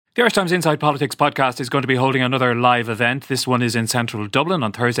The Irish Times Inside Politics podcast is going to be holding another live event. This one is in central Dublin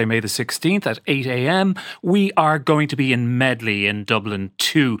on Thursday, May the 16th at 8 a.m. We are going to be in Medley in Dublin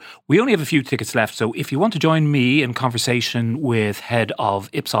too. We only have a few tickets left, so if you want to join me in conversation with head of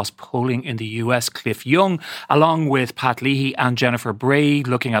Ipsos polling in the US, Cliff Young, along with Pat Leahy and Jennifer Bray,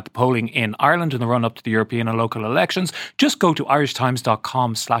 looking at the polling in Ireland in the run-up to the European and local elections, just go to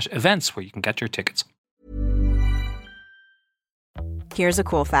irishtimes.com/events where you can get your tickets. Here's a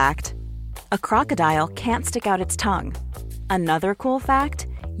cool fact. A crocodile can't stick out its tongue. Another cool fact,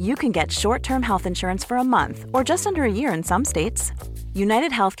 you can get short-term health insurance for a month or just under a year in some states.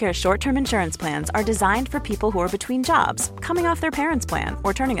 United Healthcare short-term insurance plans are designed for people who are between jobs, coming off their parents' plan,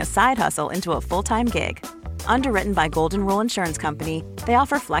 or turning a side hustle into a full-time gig. Underwritten by Golden Rule Insurance Company, they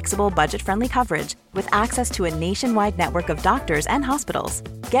offer flexible, budget-friendly coverage with access to a nationwide network of doctors and hospitals.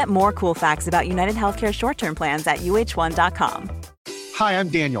 Get more cool facts about United Healthcare short-term plans at uh1.com. Hi, I'm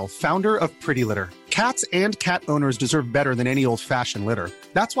Daniel, founder of Pretty Litter. Cats and cat owners deserve better than any old-fashioned litter.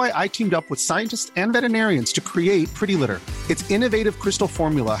 That's why I teamed up with scientists and veterinarians to create Pretty Litter. Its innovative crystal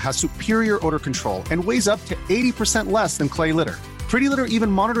formula has superior odor control and weighs up to 80% less than clay litter. Pretty Litter even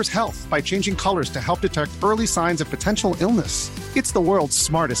monitors health by changing colors to help detect early signs of potential illness. It's the world's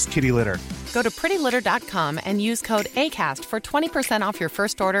smartest kitty litter. Go to prettylitter.com and use code ACAST for 20% off your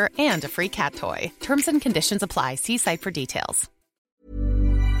first order and a free cat toy. Terms and conditions apply. See site for details.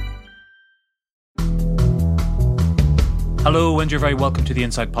 Hello and you're very welcome to the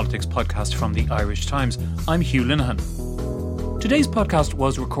Inside Politics podcast from the Irish Times. I'm Hugh Linehan. Today's podcast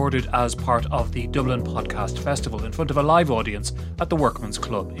was recorded as part of the Dublin Podcast Festival in front of a live audience at the Workman's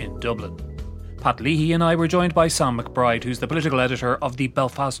Club in Dublin. Pat Leahy and I were joined by Sam McBride, who's the political editor of the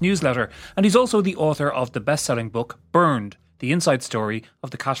Belfast newsletter, and he's also the author of the best-selling book Burned, the inside story of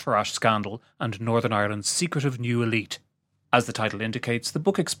the Cash for Ash scandal and Northern Ireland's secretive new elite. As the title indicates, the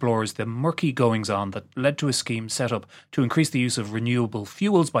book explores the murky goings-on that led to a scheme set up to increase the use of renewable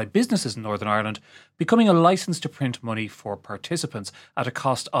fuels by businesses in Northern Ireland, becoming a licence to print money for participants at a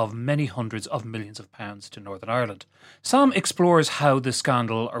cost of many hundreds of millions of pounds to Northern Ireland. Sam explores how the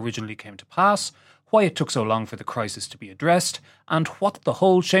scandal originally came to pass, why it took so long for the crisis to be addressed, and what the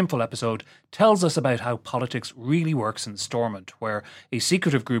whole shameful episode tells us about how politics really works in Stormont, where a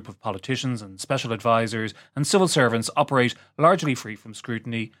secretive group of politicians and special advisors and civil servants operate largely free from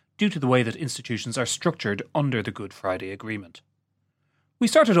scrutiny due to the way that institutions are structured under the Good Friday Agreement. We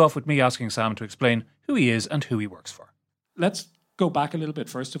started off with me asking Sam to explain who he is and who he works for. Let's go back a little bit,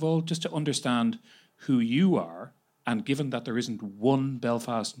 first of all, just to understand who you are. And given that there isn't one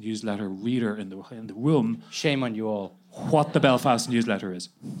Belfast newsletter reader in the room, shame on you all. What the Belfast newsletter is?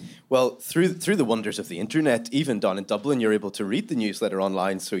 Well, through the wonders of the internet, even down in Dublin, you're able to read the newsletter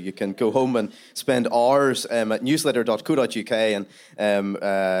online, so you can go home and spend hours at newsletter.co.uk, and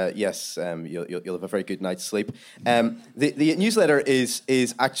you'll have a very good night's sleep. The newsletter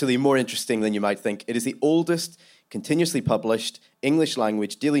is actually more interesting than you might think. It is the oldest continuously published English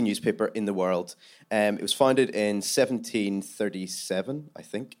language daily newspaper in the world. It was founded in 1737, I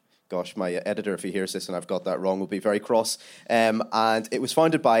think. Gosh, my editor, if he hears this and I've got that wrong, will be very cross. And it was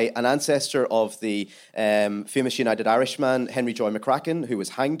founded by an ancestor of the famous United Irishman, Henry Joy McCracken, who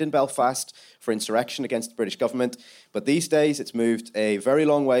was hanged in Belfast for insurrection against the British government. But these days, it's moved a very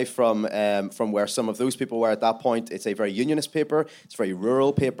long way from where some of those people were at that point. It's a very unionist paper. It's a very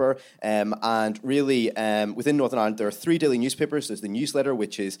rural paper. And really, within Northern Ireland, there are three daily newspapers. There's the newsletter,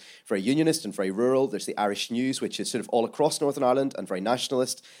 which is very unionist and very rural. There's the Irish News, which is sort of all across Northern Ireland and very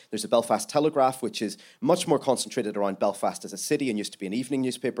nationalist. There's the Belfast Telegraph, which is much more concentrated around Belfast as a city and used to be an evening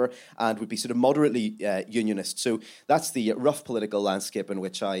newspaper and would be sort of moderately unionist. So that's the rough political landscape in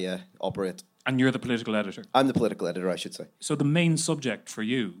which I operate. And you're the political editor? I'm the political editor, I should say. So the main subject for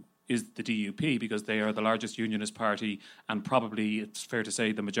you is the DUP, because they are the largest unionist party, and probably, it's fair to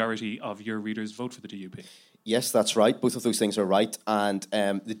say, the majority of your readers vote for the DUP. Yes, that's right. Both of those things are right. And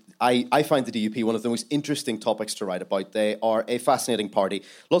I find the DUP one of the most interesting topics to write about. They are a fascinating party.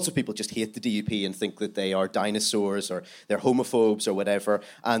 Lots of people just hate the DUP and think that they are dinosaurs or they're homophobes or whatever.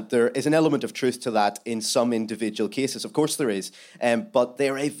 And there is an element of truth to that in some individual cases. Of course there is. But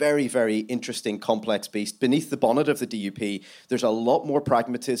they're a very, very interesting, complex beast. Beneath the bonnet of the DUP, there's a lot more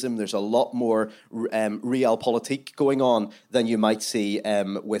pragmatism. There's a lot more realpolitik going on than you might see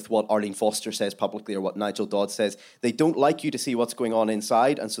with what Arlene Foster says publicly or what Nigel Dodd says. They don't like you to see what's going on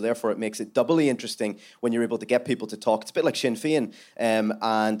inside, and so therefore it makes it doubly interesting when you're able to get people to talk. It's a bit like Sinn Féin,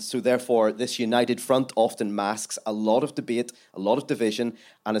 and so therefore this united front often masks a lot of debate, a lot of division,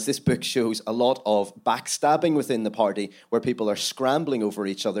 and as this book shows, a lot of backstabbing within the party where people are scrambling over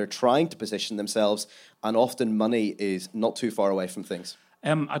each other, trying to position themselves, and often money is not too far away from things.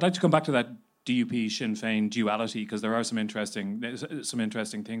 I'd like to come back to that DUP Sinn Féin duality, because there are some interesting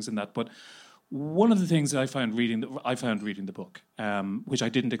things in that. But one of the things that I found reading the book, which I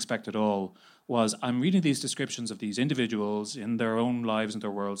didn't expect at all, was I'm reading these descriptions of these individuals in their own lives and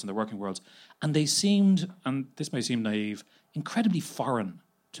their worlds and their working worlds, and they seemed, and this may seem naive, incredibly foreign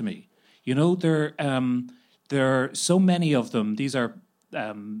to me. You know, there are so many of them. These are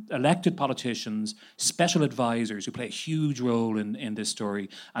elected politicians, special advisors who play a huge role in this story,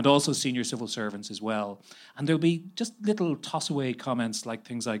 and also senior civil servants as well. And there'll be just little toss-away comments like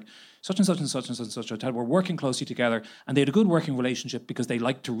things like such and such and such and such and such hotel were working closely together, and they had a good working relationship because they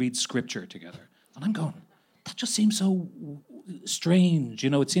liked to read scripture together. And I'm going, that just seems so strange. You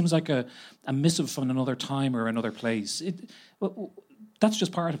know, it seems like a missive from another time or another place. That's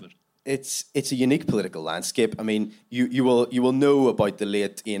just part of it. It's a unique political landscape. I mean, you will know about the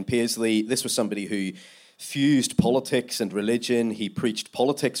late Ian Paisley. This was somebody who fused politics and religion. He preached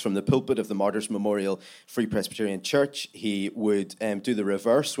politics from the pulpit of the Martyrs Memorial Free Presbyterian Church. He would do the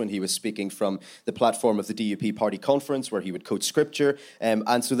reverse when he was speaking from the platform of the DUP party conference, where he would quote scripture.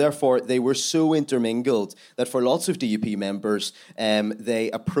 And so therefore, they were so intermingled that for lots of DUP members, they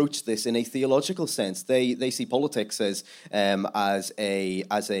approach this in a theological sense. They see politics as an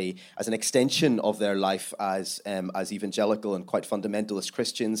extension of their life as evangelical and quite fundamentalist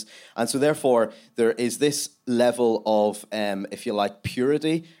Christians. And so therefore, there is this level of, if you like,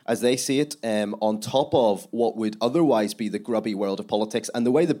 purity, as they see it, on top of what would otherwise be the grubby world of politics. And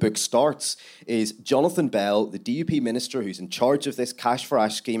the way the book starts is Jonathan Bell, the DUP minister who's in charge of this cash for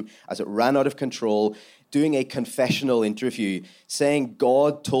ash scheme as it ran out of control, doing a confessional interview, saying,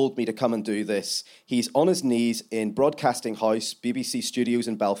 God told me to come and do this. He's on his knees in Broadcasting House, BBC Studios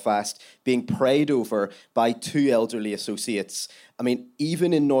in Belfast, being prayed over by two elderly associates. I mean,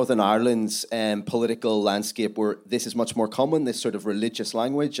 even in Northern Ireland's political landscape, where this is much more common, this sort of religious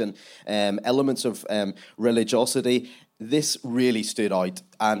language and elements of religiosity, this really stood out.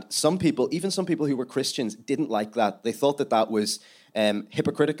 And some people, even some people who were Christians, didn't like that. They thought that was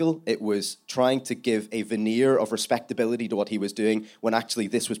hypocritical. It was trying to give a veneer of respectability to what he was doing, when actually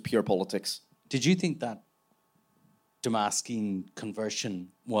this was pure politics. Did you think that Damascene conversion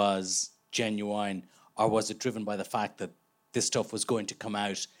was genuine, or was it driven by the fact that this stuff was going to come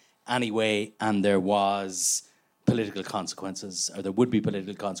out anyway and there was political consequences, or there would be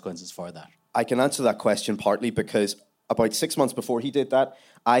political consequences for that? I can answer that question partly because about 6 months before he did that,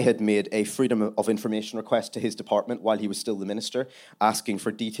 I had made a Freedom of Information request to his department while he was still the minister, asking for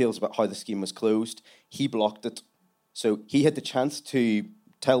details about how the scheme was closed. He blocked it. So he had the chance to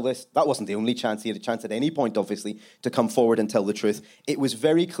tell this. That wasn't the only chance. He had a chance at any point, obviously, to come forward and tell the truth. It was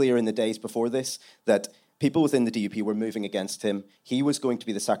very clear in the days before this that people within the DUP were moving against him. He was going to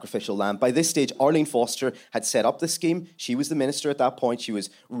be the sacrificial lamb. By this stage, Arlene Foster had set up the scheme. She was the minister at that point. She was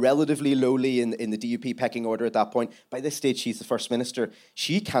relatively lowly in the DUP pecking order at that point. By this stage, she's the first minister.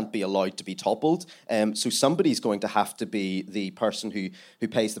 She can't be allowed to be toppled. So somebody's going to have to be the person who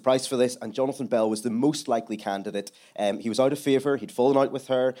pays the price for this. And Jonathan Bell was the most likely candidate. He was out of favour. He'd fallen out with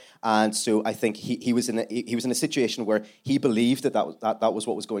her. And so I think he was in a situation where he believed that was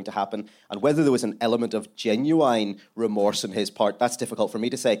what was going to happen. And whether there was an element of genuine remorse on his part, that's difficult for me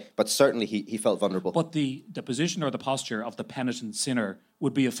to say, but certainly he felt vulnerable. But the position or the posture of the penitent sinner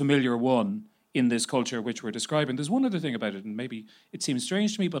would be a familiar one in this culture which we're describing. There's one other thing about it, and maybe it seems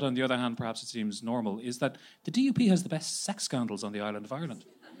strange to me, but on the other hand, perhaps it seems normal, is that the DUP has the best sex scandals on the island of Ireland.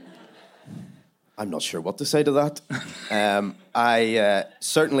 I'm not sure what to say to that. I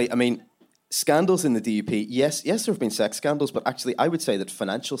mean, scandals in the DUP, yes, there have been sex scandals, but actually I would say that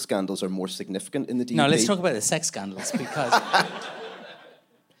financial scandals are more significant in the DUP. No, let's talk about the sex scandals, because...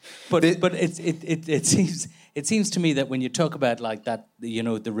 but it seems to me that when you talk about like that, you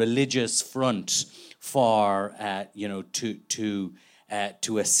know, the religious front for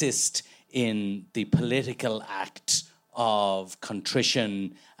to assist in the political act of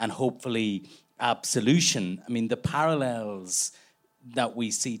contrition and hopefully absolution, I mean, the parallels that we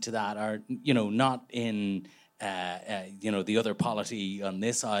see to that are, you know, not in, the other polity on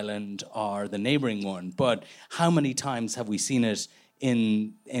this island or the neighbouring one, but how many times have we seen it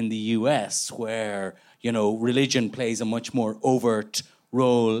in the US, where, you know, religion plays a much more overt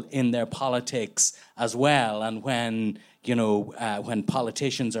role in their politics as well, and when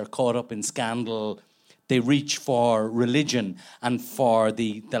politicians are caught up in scandal, they reach for religion and for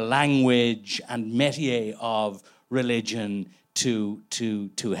the language and métier of religion to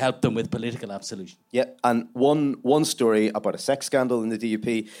help them with political absolution. Yeah, and one story about a sex scandal in the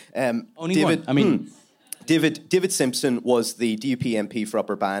DUP. Only David, one. I mean, David Simpson was the DUP MP for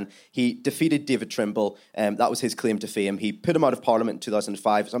Upper Bann. He defeated David Trimble. That was his claim to fame. He put him out of Parliament in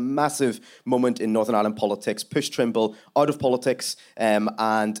 2005. It was a massive moment in Northern Ireland politics, pushed Trimble out of politics and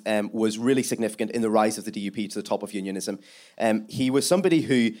was really significant in the rise of the DUP to the top of unionism. He was somebody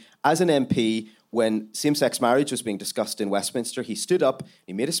who, as an MP, when same-sex marriage was being discussed in Westminster, he stood up,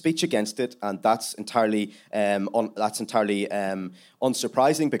 he made a speech against it, and that's entirely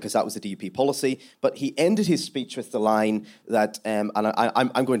unsurprising because that was the DUP policy. But he ended his speech with the line that, and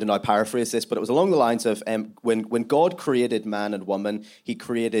I'm going to now paraphrase this, but it was along the lines of, when God created man and woman, he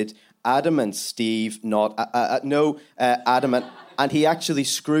created Adam and Steve, Adam and he actually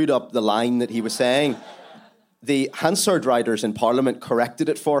screwed up the line that he was saying. The Hansard writers in Parliament corrected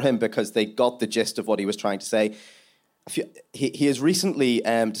it for him because they got the gist of what he was trying to say. He has recently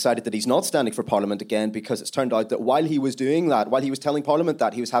decided that he's not standing for Parliament again because it's turned out that while he was doing that, while he was telling Parliament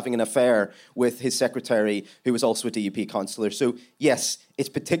that, he was having an affair with his secretary, who was also a DUP councillor. So, yes, it's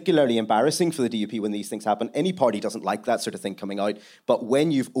particularly embarrassing for the DUP when these things happen. Any party doesn't like that sort of thing coming out. But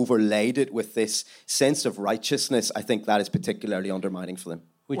when you've overlaid it with this sense of righteousness, I think that is particularly undermining for them.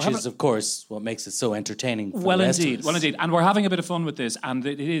 Which is, of course, what makes it so entertaining. Well, indeed. And we're having a bit of fun with this, and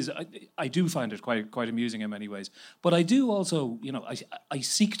it is. I do find it quite amusing in many ways. But I do also, I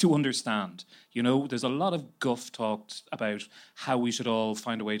seek to understand. There's a lot of guff talked about how we should all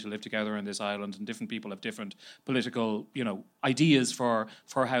find a way to live together on this island, and different people have different political, ideas for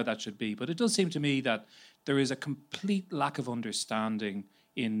how that should be. But it does seem to me that there is a complete lack of understanding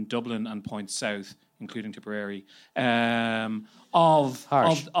in Dublin and Point South, including Tipperary,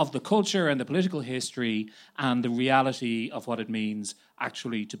 of the culture and the political history and the reality of what it means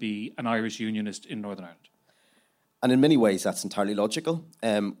actually to be an Irish unionist in Northern Ireland. And in many ways, that's entirely logical.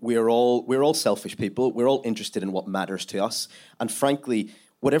 We're all selfish people. We're all interested in what matters to us. And frankly,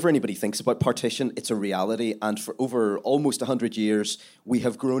 whatever anybody thinks about partition, it's a reality. And for over almost 100 years, we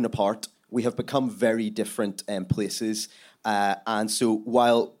have grown apart. We have become very different places. And so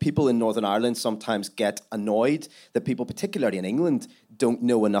while people in Northern Ireland sometimes get annoyed that people, particularly in England, don't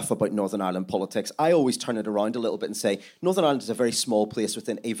know enough about Northern Ireland politics, I always turn it around a little bit and say Northern Ireland is a very small place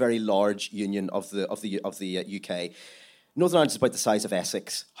within a very large union of the UK. Northern Ireland is about the size of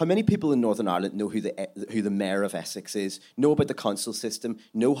Essex. How many people in Northern Ireland know who the mayor of Essex is, know about the council system,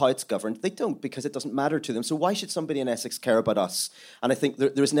 know how it's governed? They don't, because it doesn't matter to them. So why should somebody in Essex care about us? And I think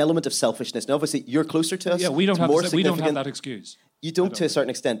there's an element of selfishness. Now, obviously, you're closer to us. Yeah, we don't have that excuse. You don't to a certain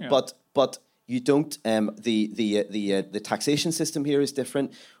extent, yeah. but you don't. The taxation system here is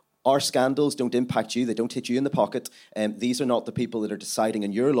different. Our scandals don't impact you. They don't hit you in the pocket. These are not the people that are deciding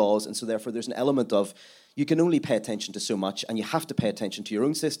on your laws. And so therefore there's an element of you can only pay attention to so much, and you have to pay attention to your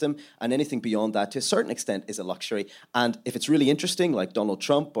own system, and anything beyond that to a certain extent is a luxury. And if it's really interesting, like Donald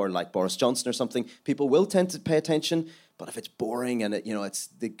Trump or like Boris Johnson or something, people will tend to pay attention. But if it's boring and it's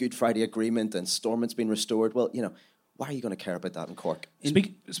the Good Friday Agreement and Stormont's been restored, well, why are you going to care about that in Cork?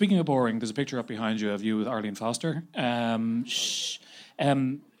 Speaking of boring, there's a picture up behind you of you with Arlene Foster.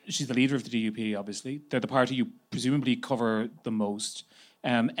 She's the leader of the DUP, obviously. They're the party you presumably cover the most.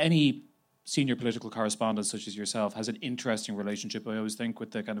 Any senior political correspondent, such as yourself, has an interesting relationship, I always think,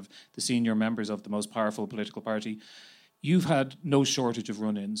 with the kind of the senior members of the most powerful political party. You've had no shortage of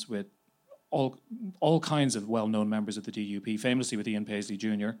run-ins with all kinds of well-known members of the DUP, famously with Ian Paisley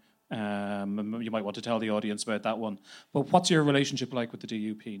Jr., you might want to tell the audience about that one. But what's your relationship like with the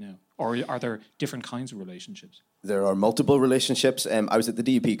DUP now? Or are there different kinds of relationships? There are multiple relationships. I was at the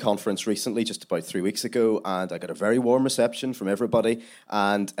DUP conference recently, just about 3 weeks ago, and I got a very warm reception from everybody.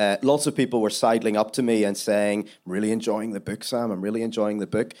 And lots of people were sidling up to me and saying, I'm really enjoying the book, Sam, I'm really enjoying the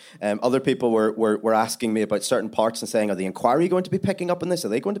book. Other people were asking me about certain parts and saying, are the inquiry going to be picking up on this? Are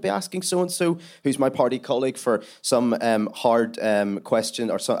they going to be asking so-and-so, who's my party colleague, for some hard question,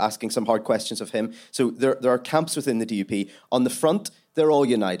 or asking some hard questions of him? So there are camps within the DUP. On the front, they're all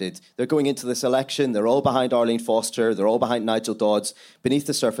united. They're going into this election. They're all behind Arlene Foster. They're all behind Nigel Dodds. Beneath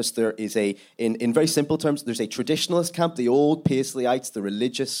the surface, there is in very simple terms, there's a traditionalist camp, the old Paisley'ites, the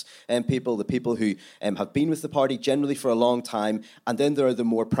religious people, the people who have been with the party generally for a long time. And then there are the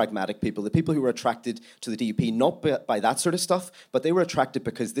more pragmatic people, the people who were attracted to the DUP, not by that sort of stuff, but they were attracted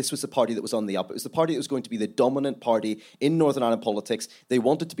because this was the party that was on the up. It was the party that was going to be the dominant party in Northern Ireland politics. They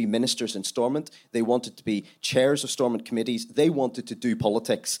wanted to be ministers in Stormont. They wanted to be chairs of Stormont committees. They wanted to do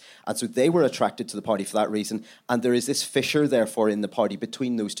politics, and so they were attracted to the party for that reason, and there is this fissure therefore in the party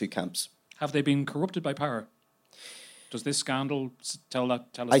between those two camps. Have they been corrupted by power? Does this scandal tell us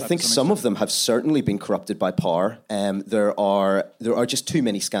I think some of them have certainly been corrupted by power. There are just too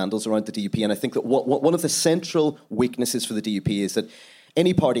many scandals around the DUP, and I think that one of the central weaknesses for the DUP is that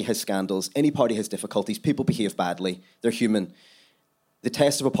Any party has scandals. Any party has difficulties. People behave badly. They're human. The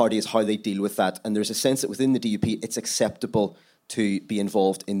test of a party is how they deal with that. And there's a sense that within the DUP, it's acceptable to be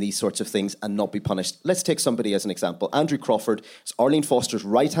involved in these sorts of things and not be punished. Let's take somebody as an example. Andrew Crawford is Arlene Foster's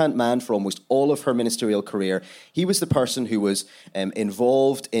right-hand man for almost all of her ministerial career. He was the person who was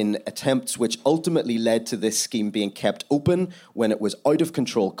involved in attempts which ultimately led to this scheme being kept open when it was out of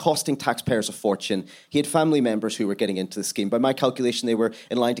control, costing taxpayers a fortune. He had family members who were getting into the scheme. By my calculation, they were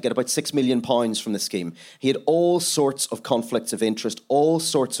in line to get about £6 million from the scheme. He had all sorts of conflicts of interest, all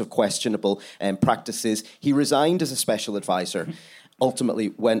sorts of questionable practices. He resigned as a special advisor. Ultimately,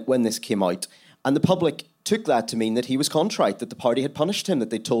 when this came out. And the public took that to mean that he was contrite, that the party had punished him,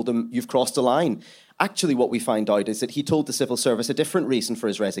 that they told him, you've crossed a line. Actually, what we find out is that he told the civil service a different reason for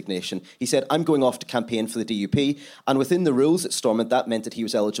his resignation. He said, I'm going off to campaign for the DUP. And within the rules at Stormont, that meant that he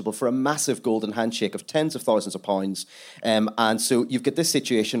was eligible for a massive golden handshake of tens of thousands of pounds. And so you've got this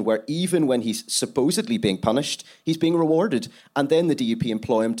situation where even when he's supposedly being punished, he's being rewarded. And then the DUP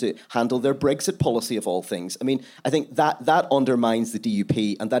employ him to handle their Brexit policy of all things. I mean, I think that undermines the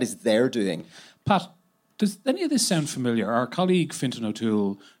DUP, and that is their doing. Pat, does any of this sound familiar? Our colleague Fintan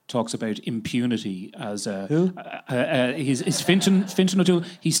O'Toole talks about impunity as a... Who? He's Fintan O'Toole.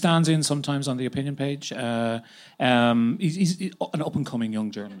 He stands in sometimes on the opinion page. He's an up-and-coming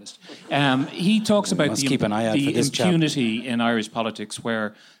young journalist. He talks about the impunity in Irish politics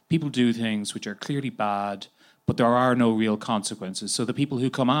where people do things which are clearly bad, but there are no real consequences. So the people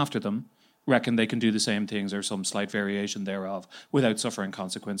who come after them reckon they can do the same things or some slight variation thereof without suffering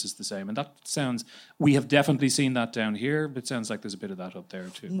consequences the same. And that sounds... We have definitely seen that down here, but it sounds like there's a bit of that up there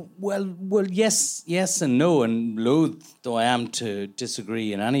too. Well, yes and no, and loath though I am to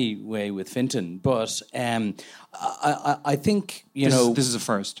disagree in any way with Fintan, but I think, this is a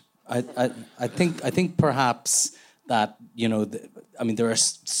first. I think perhaps that, there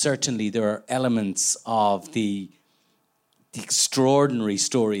are elements of the extraordinary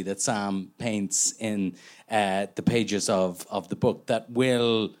story that Sam paints in the pages of the book that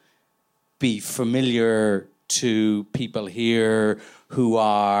will be familiar to people here who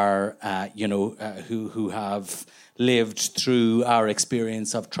are, who have lived through our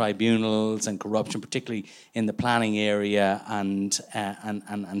experience of tribunals and corruption, particularly in the planning area and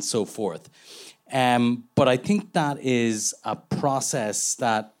so forth. But I think that is a process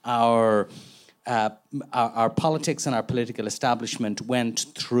that our politics and our political establishment went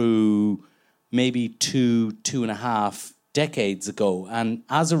through maybe 2.5 decades ago, and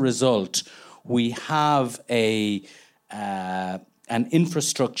as a result, we have an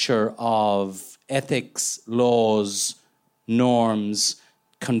infrastructure of ethics, laws, norms,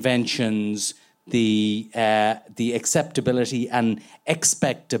 conventions, the acceptability and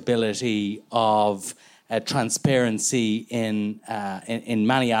expectability of transparency in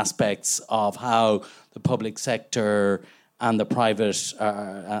many aspects of how the public sector and the private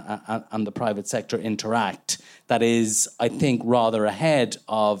sector interact. That is, I think, rather ahead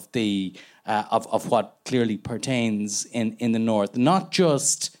of the of what clearly pertains in the North, not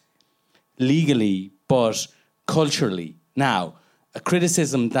just legally but culturally. Now, a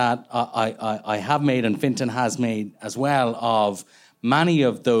criticism that I have made and Fintan has made as well of many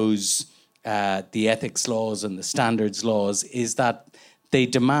of those. The ethics laws and the standards laws is that they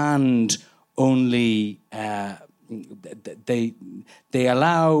demand only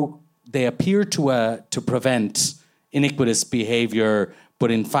they appear to prevent iniquitous behaviour,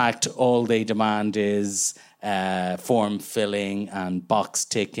 but in fact all they demand is form filling and box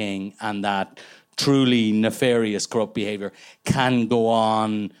ticking, and that truly nefarious corrupt behaviour can go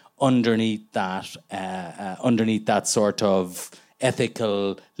on underneath that sort of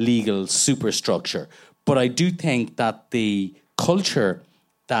ethical, legal superstructure. But I do think that the culture,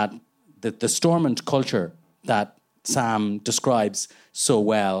 that the Stormont culture that Sam describes so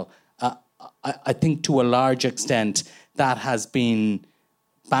well, I think to a large extent that has been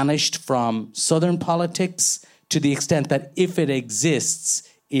banished from Southern politics to the extent that if it exists,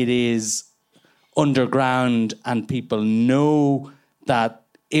 it is underground and people know that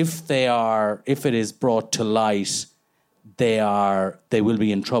if it is brought to light, they will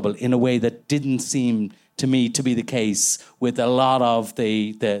be in trouble in a way that didn't seem to me to be the case with a lot of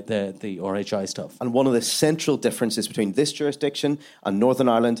the RHI stuff. And one of the central differences between this jurisdiction and Northern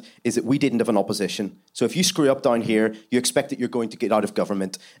Ireland is that we didn't have an opposition. So if you screw up down here, you expect that you're going to get out of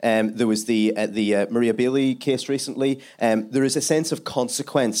government. There was the Maria Bailey case recently. There is a sense of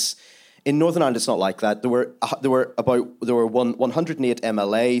consequence. In Northern Ireland, it's not like that. There were 108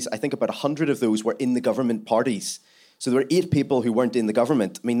 MLAs. I think about 100 of those were in the government parties. So there were 8 people who weren't in the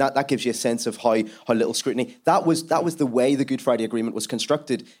government. I mean, that gives you a sense of how little scrutiny. That was the way the Good Friday Agreement was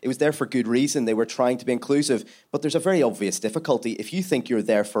constructed. It was there for good reason. They were trying to be inclusive. But there's a very obvious difficulty. If you think you're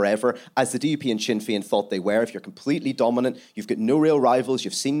there forever, as the DUP and Sinn Féin thought they were, if you're completely dominant, you've got no real rivals,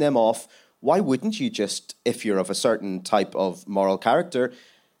 you've seen them off, why wouldn't you just, if you're of a certain type of moral character,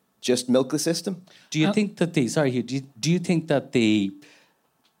 just milk the system? Do you think that do you think that the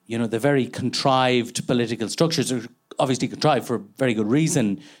very contrived political structures are obviously contrived for very good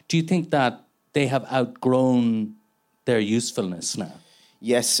reason? Do you think that they have outgrown their usefulness now?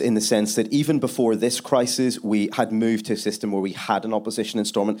 Yes, in the sense that even before this crisis, we had moved to a system where we had an opposition in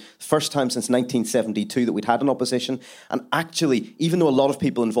Stormont. First time since 1972 that we'd had an opposition. And actually, even though a lot of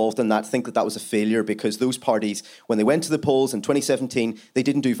people involved in that think that was a failure because those parties, when they went to the polls in 2017, they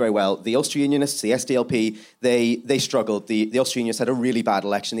didn't do very well. The Ulster Unionists, the SDLP, they struggled. The Ulster Unionists had a really bad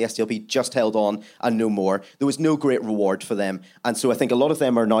election. The SDLP just held on and no more. There was no great reward for them. And so I think a lot of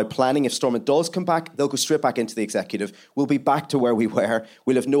them are now planning, if Stormont does come back, they'll go straight back into the executive. We'll be back to where we were.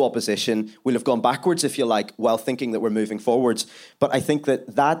 We'll have no opposition. We'll have gone backwards, if you like, while thinking that we're moving forwards. But I think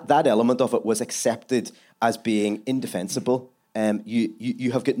that element of it was accepted as being indefensible.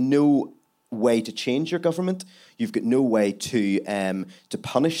 You have got no way to change your government. You've got no way to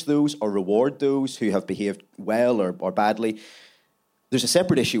punish those or reward those who have behaved well or badly. There's a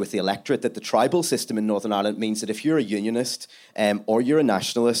separate issue with the electorate, that the tribal system in Northern Ireland means that if you're a unionist or you're a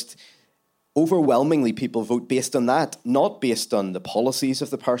nationalist, overwhelmingly people vote based on that, not based on the policies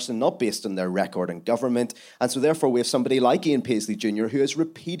of the person, not based on their record in government. And so therefore we have somebody like Ian Paisley Jr. who has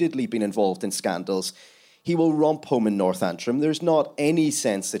repeatedly been involved in scandals. He will romp home in North Antrim. There's not any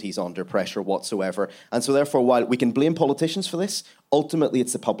sense that he's under pressure whatsoever. And so therefore, while we can blame politicians for this, ultimately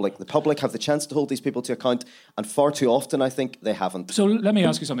it's the public. The public have the chance to hold these people to account, and far too often I think they haven't. So let me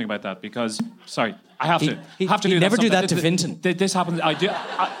ask you something about that, because, sorry, I have to do never that. do that to Fintan. This happens.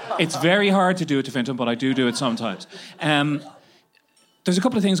 It's very hard to do it to Fintan, but I do it sometimes. There's a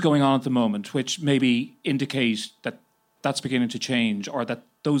couple of things going on at the moment which maybe indicate that that's beginning to change, or that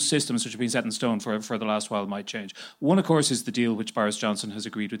those systems which have been set in stone for the last while might change. One, of course, is the deal which Boris Johnson has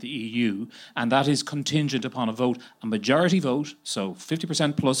agreed with the EU, and that is contingent upon a majority vote, so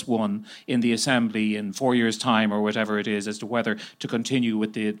 50% plus one in the Assembly in 4 years' time or whatever it is, as to whether to continue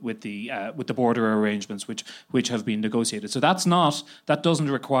with the border arrangements which have been negotiated. So that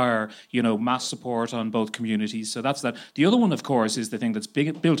doesn't require mass support on both communities. So that's that. The other one, of course, is the thing that's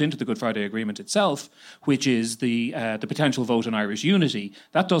built into the Good Friday Agreement itself, which is the potential vote on Irish unity.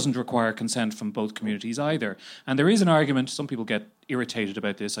 That doesn't require consent from both communities either. And there is an argument, some people get irritated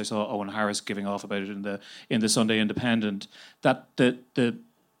about this. I saw Owen Harris giving off about it in the Sunday Independent, that the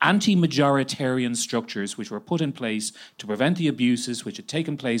anti-majoritarian structures which were put in place to prevent the abuses which had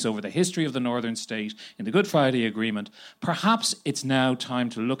taken place over the history of the Northern State in the Good Friday Agreement, perhaps it's now time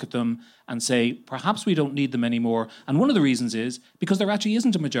to look at them and say, perhaps we don't need them anymore. And one of the reasons is because there actually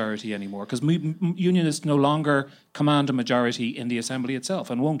isn't a majority anymore, because unionists no longer command a majority in the Assembly itself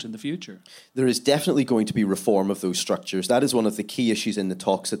and won't in the future. There is definitely going to be reform of those structures. That is one of the key issues in the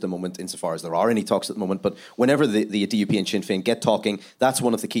talks at the moment, insofar as there are any talks at the moment. But whenever the DUP and Sinn Féin get talking, that's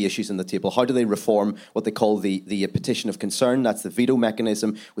one of the key issues on the table. How do they reform what they call the petition of concern? That's the veto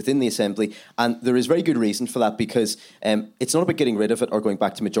mechanism within the Assembly. And there is very good reason for that, because it's not about getting rid of it or going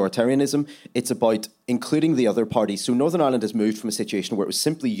back to majoritarianism. It's about including the other parties. So Northern Ireland has moved from a situation where it was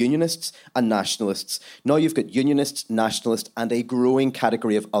simply unionists and nationalists. Now you've got unionists, nationalists, and a growing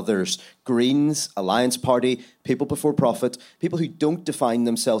category of others. Greens, Alliance Party, People Before Profit, people who don't define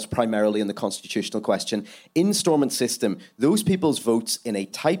themselves primarily in the constitutional question. In Stormont's system, those people's votes in a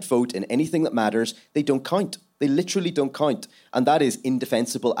tight vote in anything that matters, they don't count. They literally don't count. And that is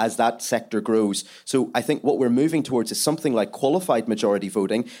indefensible as that sector grows. So I think what we're moving towards is something like qualified majority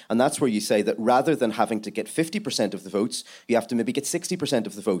voting. And that's where you say that rather than having to get 50% of the votes, you have to maybe get 60%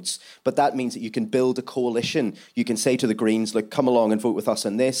 of the votes. But that means that you can build a coalition. You can say to the Greens, look, come along and vote with us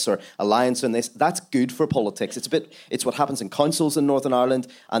on this, or Alliance on this. That's good for politics. It's what happens in councils in Northern Ireland,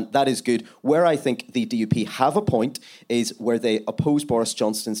 and that is good. Where I think the DUP have a point is where they oppose Boris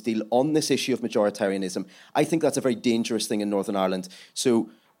Johnson's deal on this issue of majoritarianism. I think that's a very dangerous thing in Northern Ireland. So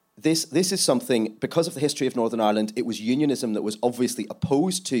this is something, because of the history of Northern Ireland, it was unionism that was obviously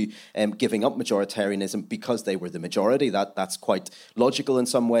opposed to giving up majoritarianism because they were the majority. That's quite logical in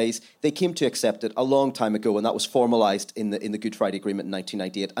some ways. They came to accept it a long time ago, and that was formalised in the Good Friday Agreement in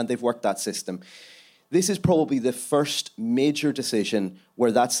 1998, and they've worked that system. This is probably the first major decision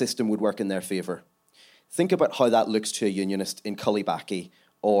where that system would work in their favour. Think about how that looks to a unionist in Cullybackey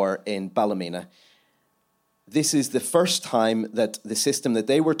or in Ballymena. this is the first time that the system that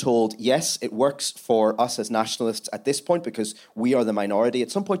they were told, yes, it works for us as nationalists at this point because we are the minority.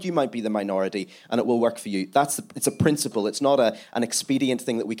 At some point, you might be the minority and it will work for you. It's a principle. It's not an expedient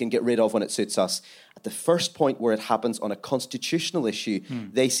thing that we can get rid of when it suits us. At the first point where it happens on a constitutional issue,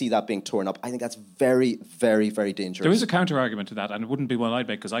 they see that being torn up. I think that's very, very, very dangerous. There is a counter-argument to that, and it wouldn't be one I'd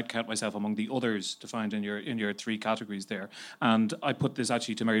make because I'd count myself among the others defined in your three categories there. And I put this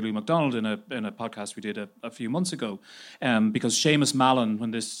actually to Mary Lou McDonald in a podcast we did a few months ago, because Seamus Mallon,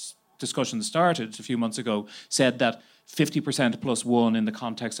 when this discussion started a few months ago, said that 50% plus one in the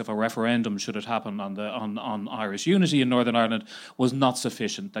context of a referendum, should it happen on Irish unity in Northern Ireland, was not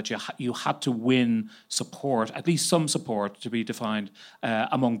sufficient. That you had to win support, at least some support, to be defined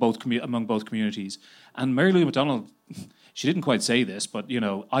among both communities. And Mary Lou McDonald, she didn't quite say this, but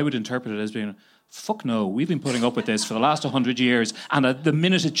I would interpret it as being, fuck no, we've been putting up with this for the last 100 years, and at the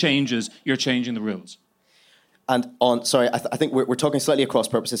minute it changes, you're changing the rules. And I think we're talking slightly across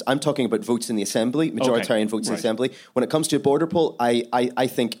purposes. I'm talking about votes in the Assembly, majoritarian votes in the Assembly. When it comes to a border poll, I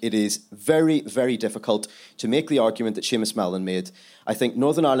think it is very, very difficult to make the argument that Seamus Mallon made. I think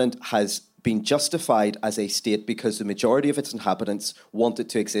Northern Ireland has been justified as a state because the majority of its inhabitants want it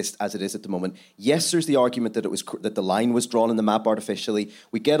to exist as it is at the moment. Yes, there's the argument that the line was drawn in the map artificially.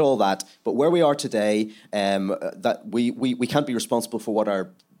 We get all that, but where we are today, that we can't be responsible for what our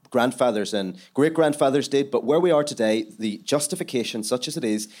grandfathers and great-grandfathers did, but where we are today, the justification, such as it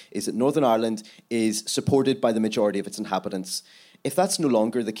is that Northern Ireland is supported by the majority of its inhabitants. If that's no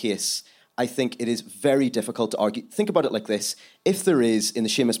longer the case, I think it is very difficult to argue. Think about it like this. If there is, in the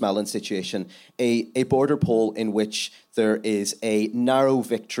Seamus Mallon situation, a border poll in which there is a narrow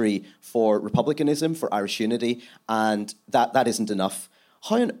victory for republicanism, for Irish unity, and that isn't enough,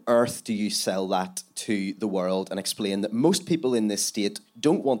 how on earth do you sell that to the world and explain that most people in this state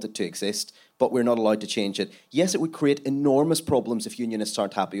don't want it to exist, but we're not allowed to change it? Yes, it would create enormous problems if unionists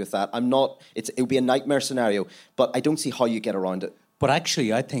aren't happy with that. It would be a nightmare scenario, but I don't see how you get around it. But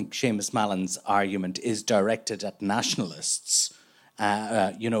actually, I think Seamus Mallon's argument is directed at nationalists,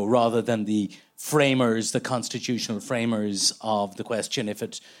 rather than the framers, the constitutional framers of the question, if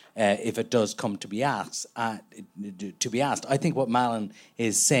it does come to be asked. I think what Mallon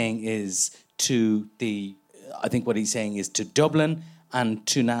is saying is to Dublin and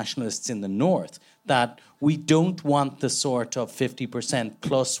to nationalists in the north that we don't want the sort of 50%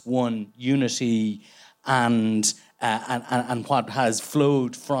 plus one unity and what has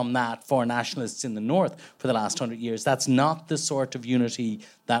flowed from that for nationalists in the north for the last 100 years. That's not the sort of unity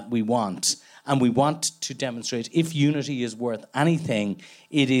that we want. And we want to demonstrate if unity is worth anything,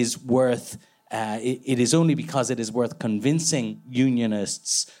 it is only because it is worth convincing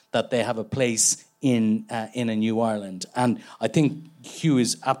unionists that they have a place in a new Ireland. And I think Hugh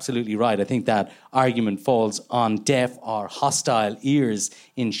is absolutely right. I think that argument falls on deaf or hostile ears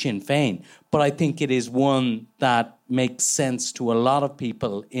in Sinn Féin. But I think it is one that makes sense to a lot of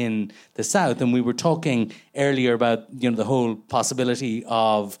people in the South. And we were talking earlier about the whole possibility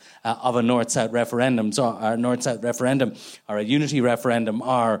of a North-South referendum, or a unity referendum,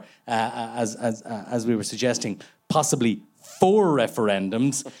 or as we were suggesting, possibly 4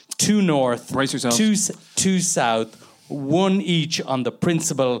 referendums, 2 North, 2 South, 1 each on the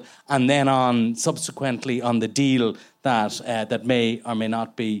principle, and then subsequently on the deal that may or may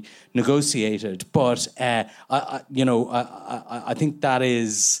not be negotiated. But I think that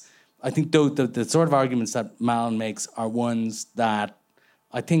is. I think though the sort of arguments that Mallon makes are ones that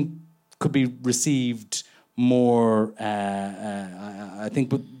I think could be received more. I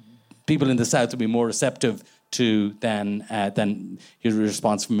think people in the South would be more receptive to than your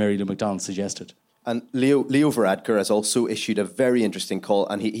response from Mary Lou McDonald suggested. And Leo Varadkar has also issued a very interesting call,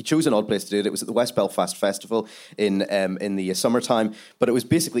 and he chose an odd place to do it. It was at the West Belfast Festival in the summertime. But it was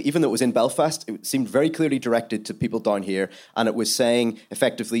basically, even though it was in Belfast, it seemed very clearly directed to people down here. And it was saying,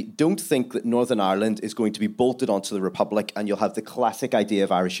 effectively, don't think that Northern Ireland is going to be bolted onto the Republic and you'll have the classic idea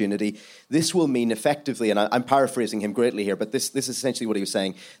of Irish unity. This will mean effectively, and I'm paraphrasing him greatly here, but this is essentially what he was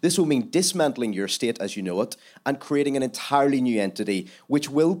saying. This will mean dismantling your state as you know it and creating an entirely new entity,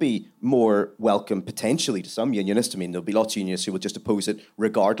 which will be more welcome potentially to some unionists. I mean, there'll be lots of unionists who will just oppose it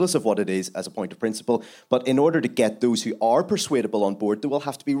regardless of what it is as a point of principle. But in order to get those who are persuadable on board, there will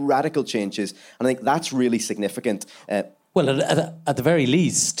have to be radical changes. And I think that's really significant. Well, at the very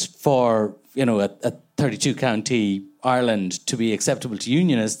least, for a 32-county Ireland to be acceptable to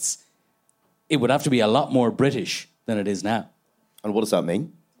unionists, it would have to be a lot more British than it is now. And what does that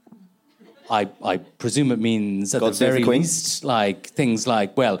mean? I presume it means at the very least, like things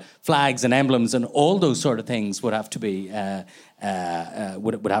like, well, flags and emblems and all those sort of things would have to be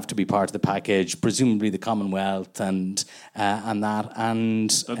would have to be part of the package. Presumably the Commonwealth and that. And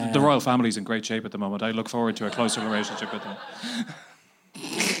the royal family's in great shape at the moment. I look forward to a closer relationship with them.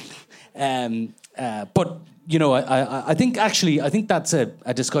 But you know, I think that's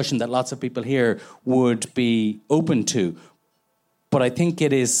a discussion that lots of people here would be open to. But I think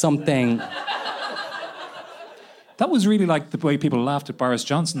it is something. That was really like the way people laughed at Boris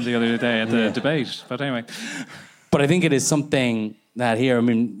Johnson the other day at the debate. But anyway. But I think it is something that here, I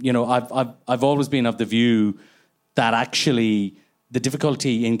mean, you know, I've always been of the view that actually the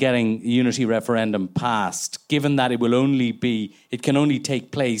difficulty in getting a unity referendum passed, given that it can only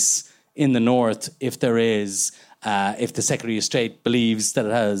take place in the North if if the Secretary of State believes that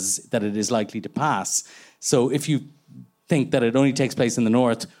it is likely to pass. So if you think that it only takes place in the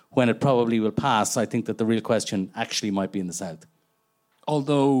North when it probably will pass, I think that the real question actually might be in the South.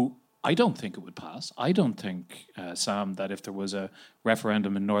 Although I don't think it would pass. I don't think, Sam, that if there was a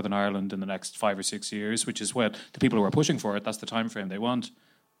referendum in Northern Ireland in the next 5 or 6 years, which is what the people who are pushing for it, that's the time frame they want,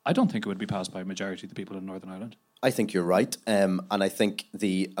 I don't think it would be passed by a majority of the people in Northern Ireland. I think you're right, and I think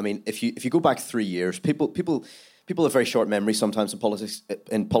if you go back 3 years, people have very short memory sometimes in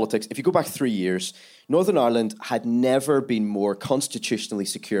politics. If you go back 3 years, Northern Ireland had never been more constitutionally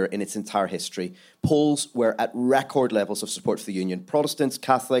secure in its entire history. Polls were at record levels of support for the Union. Protestants,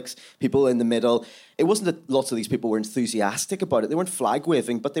 Catholics, people in the middle. It wasn't that lots of these people were enthusiastic about it. They weren't flag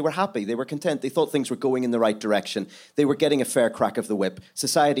waving, but they were happy. They were content. They thought things were going in the right direction. They were getting a fair crack of the whip.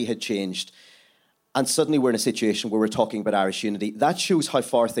 Society had changed. And suddenly we're in a situation where we're talking about Irish unity. That shows how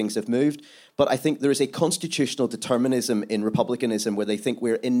far things have moved. But I think there is a constitutional determinism in republicanism where they think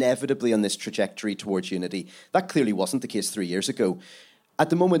we're inevitably on this trajectory towards unity. That clearly wasn't the case 3 years ago. At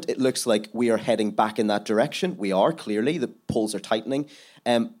the moment, it looks like we are heading back in that direction. We are, clearly. The polls are tightening.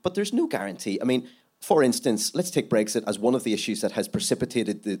 But there's no guarantee. I mean, for instance, let's take Brexit as one of the issues that has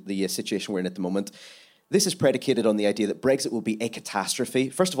precipitated the situation we're in at the moment. This is predicated on the idea that Brexit will be a catastrophe.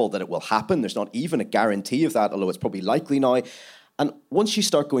 First of all, that it will happen. There's not even a guarantee of that, although it's probably likely now. And once you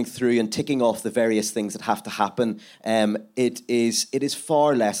start going through and ticking off the various things that have to happen, it is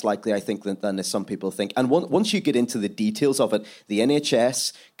far less likely, I think, than as some people think. And once you get into the details of it, the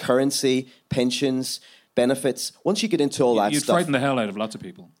NHS, currency, pensions, benefits, once you get into all that stuff... You'd frighten the hell out of lots of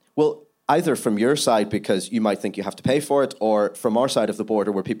people. Well, either from your side, because you might think you have to pay for it, or from our side of the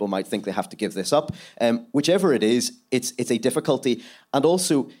border, where people might think they have to give this up. Whichever it is, it's a difficulty. And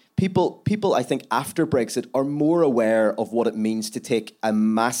also, people, I think, after Brexit are more aware of what it means to take a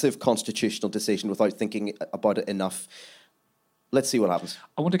massive constitutional decision without thinking about it enough. Let's see what happens.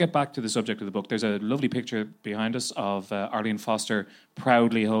 I want to get back to the subject of the book. There's a lovely picture behind us of Arlene Foster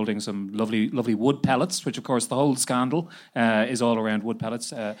proudly holding some lovely wood pellets, which, of course, the whole scandal is all around wood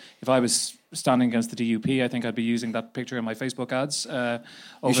pellets. If I was standing against the DUP, I think I'd be using that picture in my Facebook ads.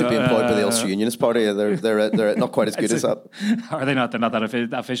 You should be employed by the Ulster Unionist Party. They're not quite as good as that. Are they not? They're not that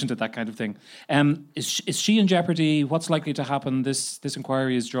efficient at that kind of thing. Is she in jeopardy? What's likely to happen? This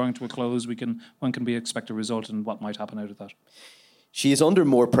inquiry is drawing to a close. When can we expect a result, and what might happen out of that? She is under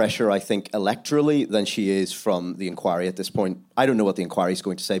more pressure, I think, electorally than she is from the inquiry at this point. I don't know what the inquiry is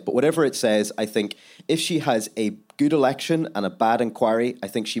going to say, but whatever it says, I think if she has a good election and a bad inquiry, I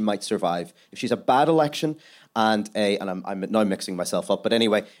think she might survive. If she's a bad election and I'm now mixing myself up, but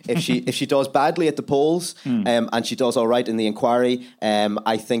anyway, if she does badly at the polls and she does all right in the inquiry,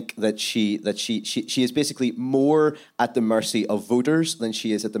 I think that she is basically more at the mercy of voters than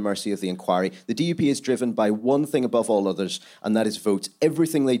she is at the mercy of the inquiry. The DUP is driven by one thing above all others, and that is votes.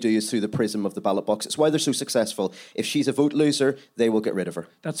 Everything they do is through the prism of the ballot box. It's why they're so successful. If she's a vote loser, they will get rid of her.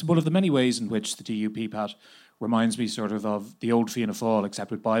 That's one of the many ways in which the DUP, Pat, reminds me sort of the old Fianna Fáil, except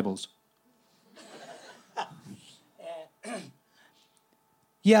with Bibles.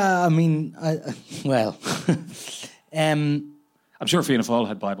 Yeah, I mean, I'm sure Fianna Fáil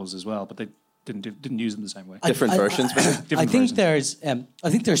had Bibles as well, but they didn't use them the same way. Different versions. I think there's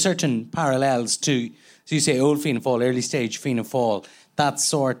certain parallels to, so you say, old Fianna Fáil, early stage Fianna Fáil. That's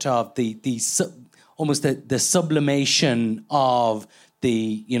sort of almost the sublimation of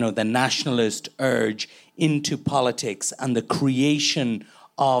the nationalist urge into politics and the creation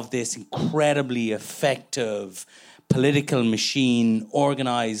of this incredibly effective political machine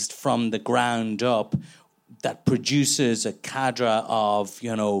organised from the ground up that produces a cadre of,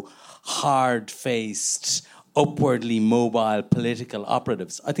 hard-faced, upwardly mobile political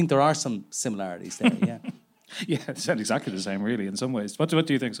operatives. I think there are some similarities there, yeah. Yeah, it's exactly the same, really, in some ways. What do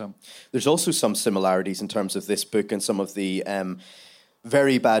you think, Sam? There's also some similarities in terms of this book and some of the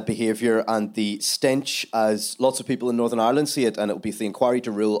very bad behaviour, and the stench, as lots of people in Northern Ireland see it, and it will be for the inquiry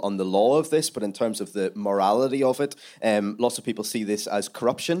to rule on the law of this, but in terms of the morality of it, lots of people see this as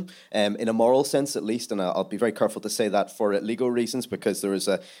corruption, in a moral sense at least, and I'll be very careful to say that for legal reasons, because there is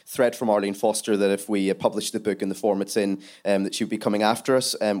a threat from Arlene Foster that if we publish the book in the form it's in, that she would be coming after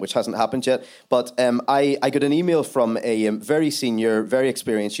us, which hasn't happened yet. But I got an email from a very senior, very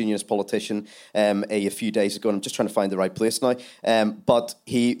experienced unionist politician a few days ago, and I'm just trying to find the right place now, but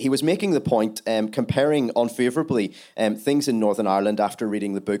he was making the point, comparing unfavourably things in Northern Ireland after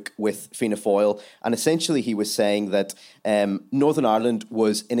reading the book with Fianna Fáil. And essentially he was saying that Northern Ireland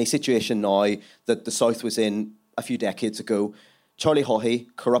was in a situation now that the South was in a few decades ago. Charlie Haughey,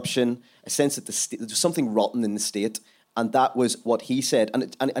 corruption, a sense that there was something rotten in the state. And that was what he said.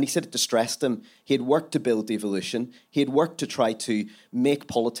 And he said it distressed him. He had worked to build devolution. He had worked to try to make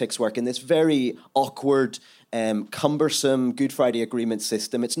politics work in this very awkward, cumbersome Good Friday Agreement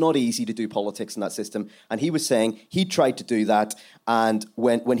system. It's not easy to do politics in that system. And he was saying he tried to do that. And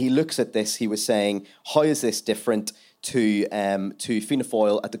when he looks at this, he was saying, how is this different to Fianna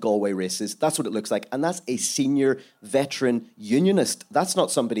Fáil at the Galway races? That's what it looks like. And that's a senior veteran unionist. That's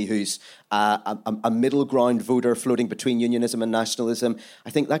not somebody who's a middle ground voter floating between unionism and nationalism. I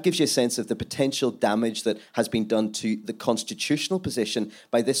think that gives you a sense of the potential damage that has been done to the constitutional position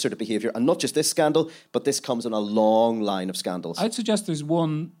by this sort of behaviour. And not just this scandal, but this comes in a long line of scandals. I'd suggest there's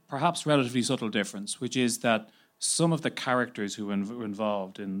one perhaps relatively subtle difference, which is that some of the characters who were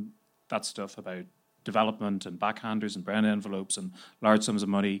involved in that stuff about development and backhanders and brown envelopes and large sums of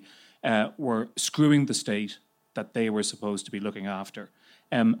money were screwing the state that they were supposed to be looking after.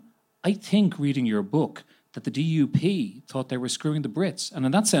 I think, reading your book, that the DUP thought they were screwing the Brits. And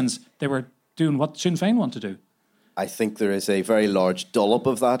in that sense, they were doing what Sinn Féin want to do. I think there is a very large dollop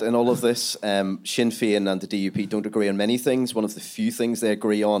of that in all of this. Sinn Féin and the DUP don't agree on many things. One of the few things they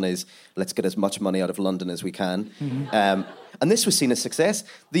agree on is let's get as much money out of London as we can. Mm-hmm. And this was seen as success.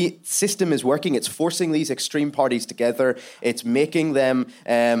 The system is working. It's forcing these extreme parties together. It's making them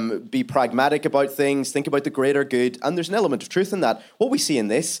be pragmatic about things, think about the greater good. And there's an element of truth in that. What we see in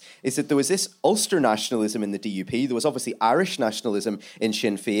this is that there was this Ulster nationalism in the DUP. There was obviously Irish nationalism in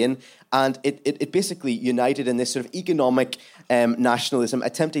Sinn Féin. And it basically united in this sort of economic nationalism,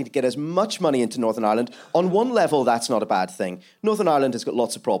 attempting to get as much money into Northern Ireland. On one level, that's not a bad thing. Northern Ireland has got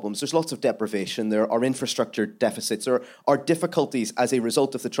lots of problems. There's lots of deprivation. There are infrastructure deficits. There are difficulties as a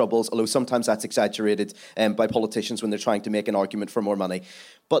result of the Troubles, although sometimes that's exaggerated by politicians when they're trying to make an argument for more money.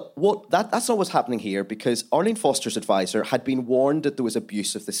 But that's not what's happening here, because Arlene Foster's advisor had been warned that there was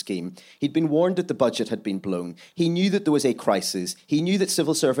abuse of the scheme. He'd been warned that the budget had been blown. He knew that there was a crisis. He knew that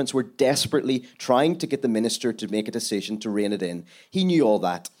civil servants were desperately trying to get the minister to make a decision to rein it in. He knew all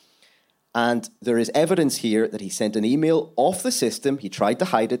that. And there is evidence here that he sent an email off the system. He tried to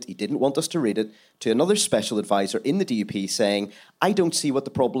hide it. He didn't want us to read it, to another special advisor in the DUP saying, I don't see what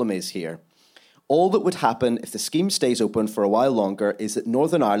the problem is here. All that would happen if the scheme stays open for a while longer is that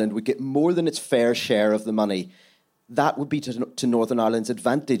Northern Ireland would get more than its fair share of the money. That would be to Northern Ireland's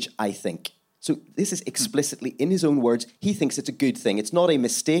advantage, I think. So this is explicitly, in his own words, he thinks it's a good thing. It's not a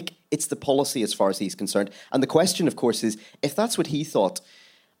mistake. It's the policy as far as he's concerned. And the question, of course, is if that's what he thought,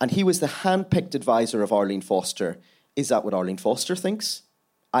 and he was the hand-picked advisor of Arlene Foster, is that what Arlene Foster thinks?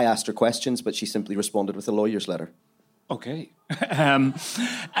 I asked her questions, but she simply responded with a lawyer's letter. Okay.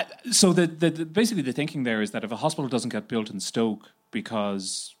 So basically the thinking there is that if a hospital doesn't get built in Stoke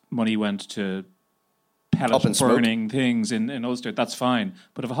because money went to pellet burning things in Ulster, that's fine.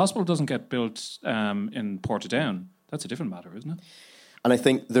 But if a hospital doesn't get built in Portadown, that's a different matter, isn't it? And I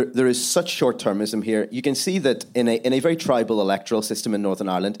think there is such short-termism here. You can see that in a very tribal electoral system in Northern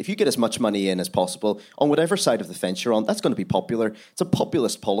Ireland, if you get as much money in as possible, on whatever side of the fence you're on, that's going to be popular. It's a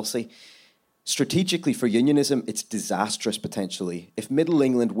populist policy. Strategically for unionism, it's disastrous potentially. If Middle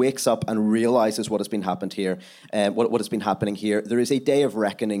England wakes up and realises what has been happened here, what has been happening here, there is a day of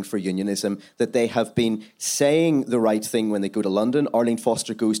reckoning for unionism, that they have been saying the right thing when they go to London. Arlene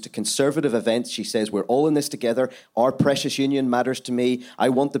Foster goes to conservative events. She says, we're all in this together. Our precious union matters to me. I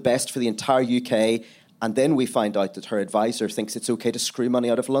want the best for the entire UK. And then we find out that her advisor thinks it's okay to screw money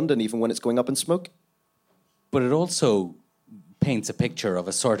out of London, even when it's going up in smoke. But it also paints a picture of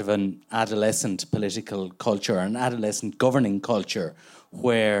a sort of an adolescent political culture, an adolescent governing culture,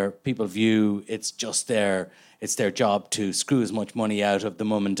 where people view it's their job to screw as much money out of the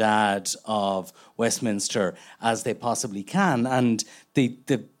mum and dad of Westminster as they possibly can. And the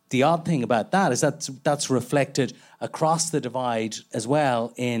the odd thing about that is that that's reflected across the divide as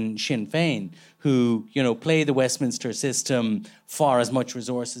well in Sinn Féin, who, play the Westminster system for as much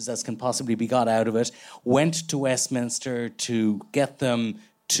resources as can possibly be got out of it, went to Westminster to get them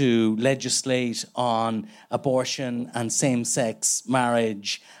to legislate on abortion and same-sex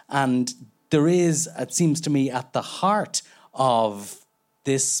marriage. And there is, it seems to me, at the heart of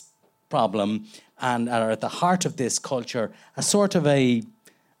this problem and at the heart of this culture, a sort of a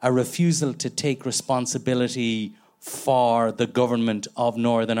refusal to take responsibility for the government of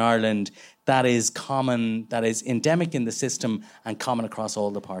Northern Ireland that is common, that is endemic in the system and common across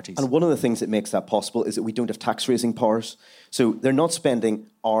all the parties. And one of the things that makes that possible is that we don't have tax-raising powers. So they're not spending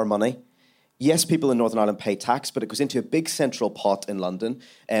our money. Yes, people in Northern Ireland pay tax, but it goes into a big central pot in London.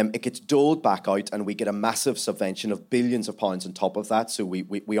 It gets doled back out, and we get a massive subvention of billions of pounds on top of that. So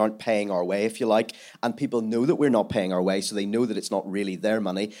we aren't paying our way, if you like. And people know that we're not paying our way, so they know that it's not really their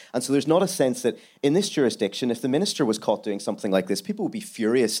money. And so there's not a sense that in this jurisdiction, if the minister was caught doing something like this, people would be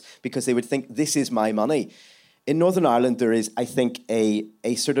furious because they would think, this is my money. In Northern Ireland, there is, I think, a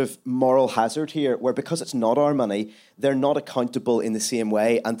sort of moral hazard here where because it's not our money, they're not accountable in the same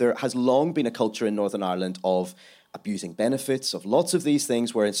way. And there has long been a culture in Northern Ireland of abusing benefits, of lots of these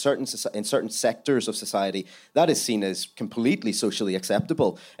things where in certain sectors of society, that is seen as completely socially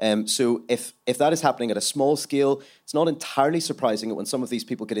acceptable. So if that is happening at a small scale, it's not entirely surprising that when some of these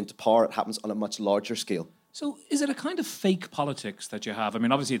people get into power, it happens on a much larger scale. So is it a kind of fake politics that you have? I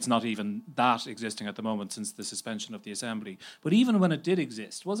mean, obviously it's not even that existing at the moment since the suspension of the Assembly. But even when it did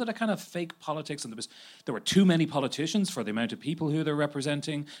exist, was it a kind of fake politics? And there were too many politicians for the amount of people who they're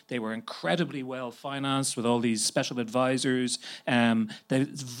representing. They were incredibly well financed with all these special advisors.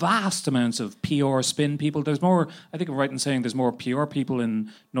 There's vast amounts of PR spin people. There's more, I think I'm right in saying there's more PR people in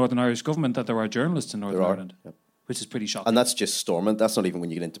Northern Irish government than there are journalists in Northern Ireland. Yep. Which is pretty shocking. And that's just Stormont. That's not even when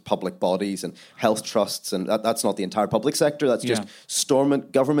you get into public bodies and health trusts, and that's not the entire public sector. That's just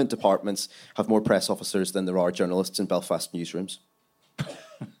Stormont. Government departments have more press officers than there are journalists in Belfast newsrooms.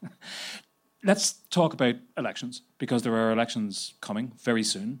 Let's talk about elections, because there are elections coming very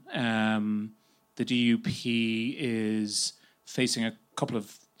soon. The DUP is facing a couple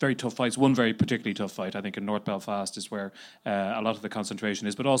of very tough fights. One very particularly tough fight, I think, in North Belfast is where a lot of the concentration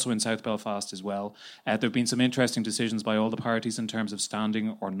is, but also in South Belfast as well. There have been some interesting decisions by all the parties in terms of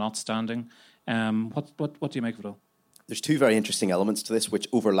standing or not standing. What do you make of it all? There's two very interesting elements to this which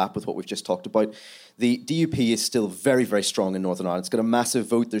overlap with what we've just talked about. The DUP is still very, very strong in Northern Ireland. It's got a massive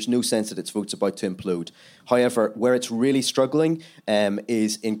vote. There's no sense that its vote's about to implode. However, where it's really struggling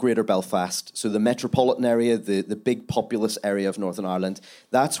is in Greater Belfast. So the metropolitan area, the big populous area of Northern Ireland,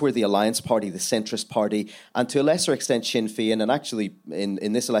 that's where the Alliance Party, the centrist party, and to a lesser extent Sinn Féin, and actually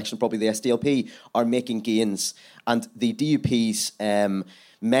in this election probably the SDLP, are making gains. And the DUP's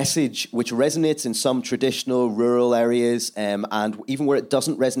message, which resonates in some traditional rural areas, and even where it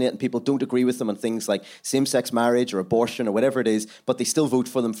doesn't resonate and people don't agree with them on things like same-sex marriage or abortion or whatever it is, but they still vote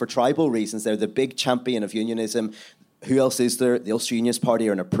for them for tribal reasons. They're the big champion of unionism. Who else is there? The Ulster Unionist Party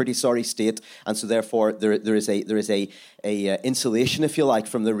are in a pretty sorry state, and so therefore there is a insulation, if you like,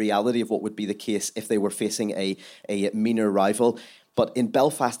 from the reality of what would be the case if they were facing a meaner rival. But in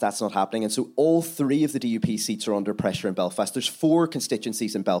Belfast, that's not happening. And so all three of the DUP seats are under pressure in Belfast. There's 4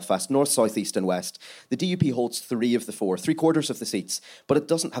 constituencies in Belfast, north, south, east and west. The DUP holds 3 of the 4, 3/4 of the seats. But it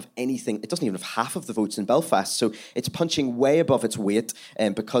doesn't have anything. It doesn't even have half of the votes in Belfast. So it's punching way above its weight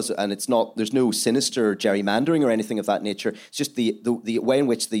and it's not, there's no sinister gerrymandering or anything of that nature. It's just the way in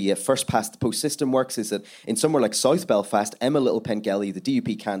which the first past the post system works is that in somewhere like South Belfast, Emma Little Pengelly, the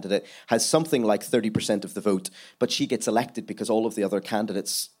DUP candidate, has something like 30% of the vote. But she gets elected because all of the other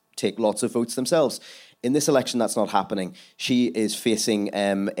candidates take lots of votes themselves. In this election, that's not happening. She is facing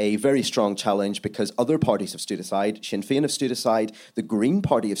a very strong challenge because other parties have stood aside. Sinn Féin have stood aside. The Green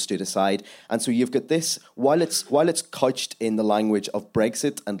Party have stood aside. And so you've got this, while it's couched in the language of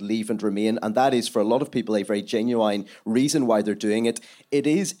Brexit and Leave and Remain, and that is for a lot of people a very genuine reason why they're doing it, it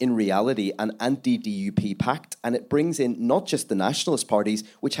is in reality an anti-DUP pact. And it brings in not just the nationalist parties,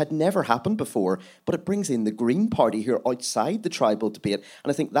 which had never happened before, but it brings in the Green Party who are outside the tribal debate.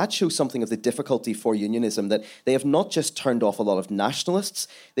 And I think that shows something of the difficulty for unionism, that they have not just turned off a lot of nationalists,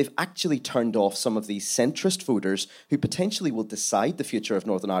 they've actually turned off some of these centrist voters who potentially will decide the future of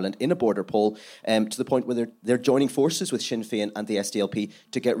Northern Ireland in a border poll, to the point where they're joining forces with Sinn Féin and the SDLP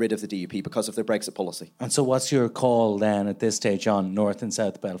to get rid of the DUP because of their Brexit policy. And so what's your call then at this stage on North and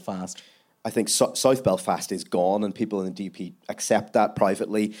South Belfast? I think South Belfast is gone, and people in the DUP accept that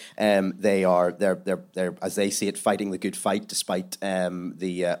privately. They're as they see it, fighting the good fight despite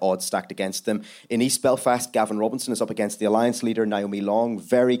the odds stacked against them. In East Belfast, Gavin Robinson is up against the Alliance leader Naomi Long,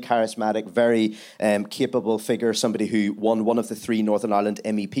 very charismatic, very capable figure, somebody who won one of the 3 Northern Ireland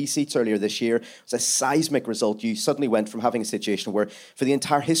MEP seats earlier this year. It was a seismic result. You suddenly went from having a situation where, for the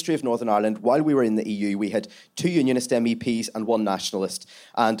entire history of Northern Ireland, while we were in the EU, we had 2 Unionist MEPs and 1 Nationalist,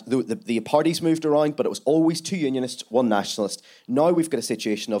 and the parties moved around, but it was always 2 Unionists, 1 Nationalist. Now we've got a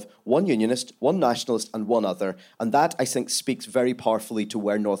situation of 1 Unionist, 1 Nationalist and 1 other, and that, I think, speaks very powerfully to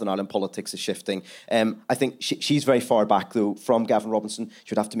where Northern Ireland politics is shifting. I think she's very far back, though, from Gavin Robinson.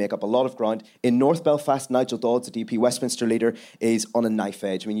 She would have to make up a lot of ground. In North Belfast, Nigel Dodds, the DUP Westminster leader, is on a knife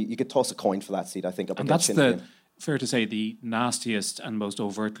edge. I mean, you could toss a coin for that seat, I think, up against Sinn Féin. Fair to say, the nastiest and most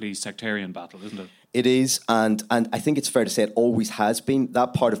overtly sectarian battle, isn't it? It is, and I think it's fair to say it always has been.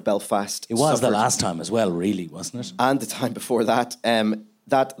 That part of Belfast... It was the last time as well, really, wasn't it? And the time before that.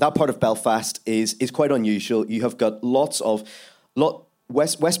 That part of Belfast is quite unusual. You have got West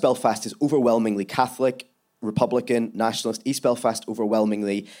Belfast is overwhelmingly Catholic, Republican, Nationalist. East Belfast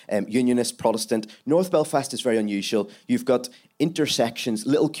overwhelmingly Unionist, Protestant. North Belfast is very unusual. You've got intersections,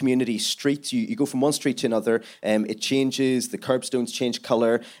 little community streets. You go from one street to another. It changes. The curbstones change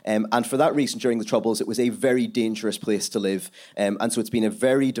colour. And for that reason, during the Troubles, it was a very dangerous place to live. And so it's been a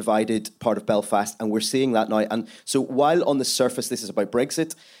very divided part of Belfast. And we're seeing that now. And so while on the surface this is about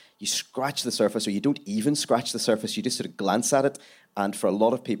Brexit, you scratch the surface, or you don't even scratch the surface. You just sort of glance at it. And for a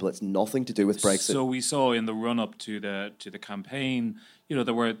lot of people, it's nothing to do with Brexit. So we saw in the run-up to the campaign,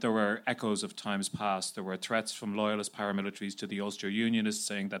 there were echoes of times past. There were threats from loyalist paramilitaries to the Ulster Unionists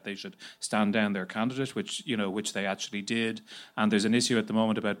saying that they should stand down their candidate, which they actually did. And there's an issue at the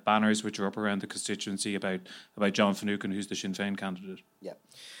moment about banners which are up around the constituency about John Finucane, who's the Sinn Féin candidate. Yeah.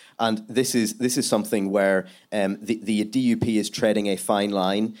 And this is something where the DUP is treading a fine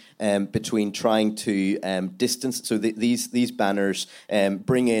line between trying to distance. So these banners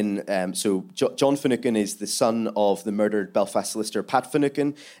bring in. So John Finucane is the son of the murdered Belfast solicitor Pat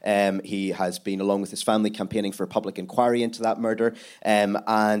Finucane. He has been, along with his family, campaigning for a public inquiry into that murder.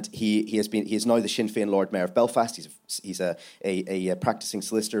 And he is now the Sinn Féin Lord Mayor of Belfast. He's a practicing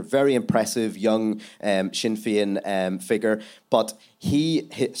solicitor, very impressive young Sinn Féin figure, but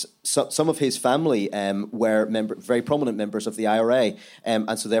some of his family were very prominent members of the IRA,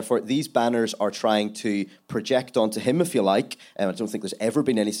 and so therefore these banners are trying to project onto him, if you like. I don't think there's ever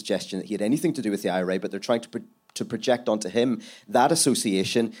been any suggestion that he had anything to do with the IRA, but they're trying to project onto him that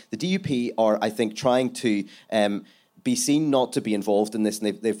association. The DUP are, I think, trying to be seen not to be involved in this,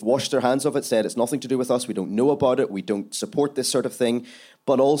 and they've washed their hands of it, said it's nothing to do with us, we don't know about it, we don't support this sort of thing,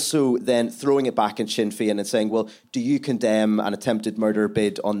 but also then throwing it back in Sinn Féin and saying, well, do you condemn an attempted murder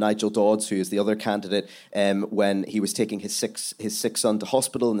bid on Nigel Dodds, who is the other candidate, when he was taking his sick son to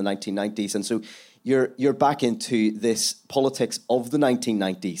hospital in the 1990s? And so you're back into this politics of the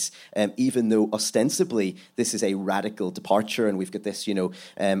 1990s, even though ostensibly this is a radical departure, and we've got this,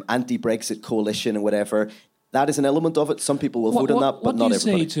 anti-Brexit coalition and whatever. That is an element of it. Some people will vote on that, but not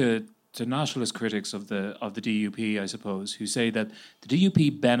everybody. What do you say to nationalist critics of the DUP, I suppose, who say that the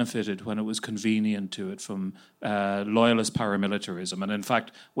DUP benefited when it was convenient to it from loyalist paramilitarism, and in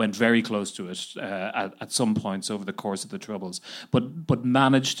fact went very close to it at some points over the course of the Troubles, but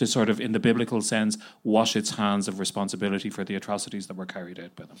managed to sort of, in the biblical sense, wash its hands of responsibility for the atrocities that were carried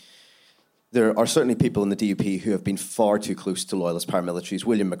out by them? There are certainly people in the DUP who have been far too close to loyalist paramilitaries.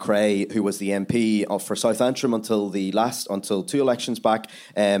 William McRae, who was the MP for South Antrim until 2 elections back,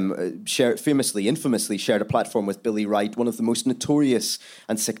 infamously shared a platform with Billy Wright, one of the most notorious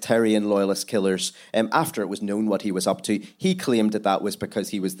and sectarian loyalist killers. After it was known what he was up to, he claimed that was because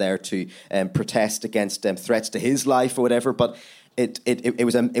he was there to protest against threats to his life or whatever. But It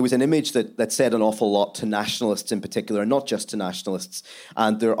was an image that said an awful lot to nationalists in particular, not just to nationalists.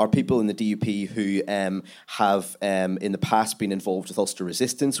 And there are people in the DUP who have in the past been involved with Ulster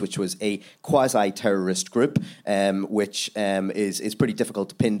Resistance, which was a quasi-terrorist group, which is pretty difficult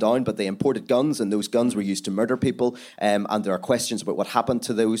to pin down. But they imported guns, and those guns were used to murder people. And there are questions about what happened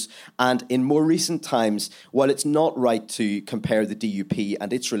to those. And in more recent times, while it's not right to compare the DUP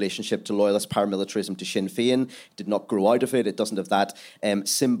and its relationship to loyalist paramilitarism to Sinn Féin, it did not grow out of it. It doesn't of that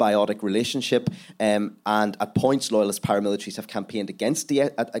symbiotic relationship, and at points loyalist paramilitaries have campaigned against the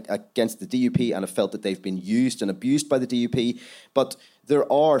DUP and have felt that they've been used and abused by the DUP. But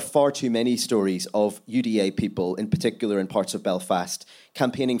there are far too many stories of UDA people, in particular in parts of Belfast,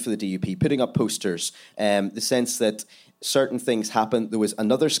 campaigning for the DUP, putting up posters, the sense that certain things happen. There was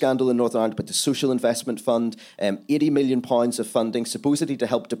another scandal in Northern Ireland about the Social Investment Fund, £80 million of funding, supposedly to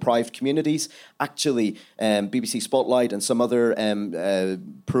help deprived communities. Actually, BBC Spotlight and some other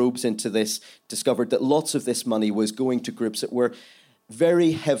probes into this discovered that lots of this money was going to groups that were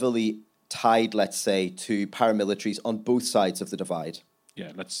very heavily tied, let's say, to paramilitaries on both sides of the divide.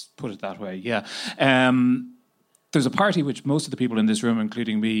 Yeah, let's put it that way, yeah. There's a party which most of the people in this room,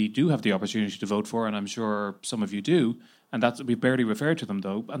 including me, do have the opportunity to vote for, and I'm sure some of you do, and that's, we barely refer to them,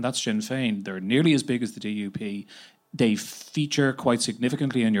 though, and that's Sinn Féin. They're nearly as big as the DUP. They feature quite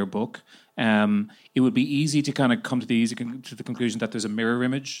significantly in your book. It would be easy to kind of come to the conclusion that there's a mirror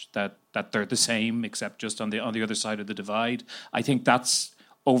image, that they're the same, except just on the other side of the divide. I think that's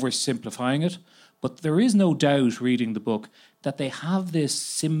oversimplifying it. But there is no doubt, reading the book, that they have this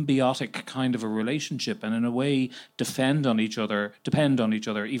symbiotic kind of a relationship and in a way depend on each other,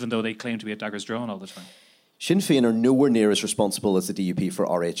 even though they claim to be at daggers drawn all the time. Sinn Féin are nowhere near as responsible as the DUP for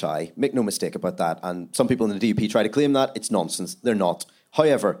RHI. Make no mistake about that. And some people in the DUP try to claim that. It's nonsense. They're not.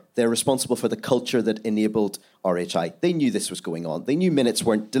 However, they're responsible for the culture that enabled RHI. They knew this was going on. They knew minutes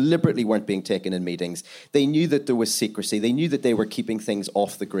deliberately weren't being taken in meetings. They knew that there was secrecy. They knew that they were keeping things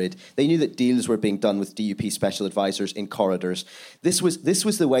off the grid. They knew that deals were being done with DUP special advisors in corridors. This was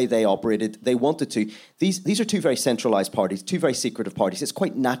the way they operated. They wanted to. These are two very centralised parties, two very secretive parties. It's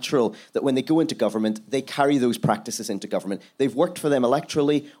quite natural that when they go into government, they carry those practices into government. They've worked for them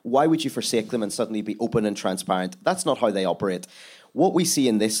electorally. Why would you forsake them and suddenly be open and transparent? That's not how they operate. What we see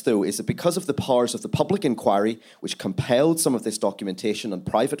in this, though, is that because of the powers of the public inquiry, which compelled some of this documentation on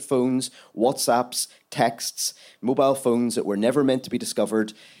private phones, WhatsApps, texts, mobile phones that were never meant to be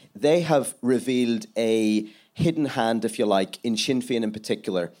discovered, they have revealed a hidden hand, if you like, in Sinn Féin in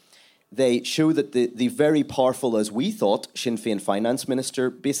particular. They show that the very powerful, as we thought, Sinn Féin finance minister,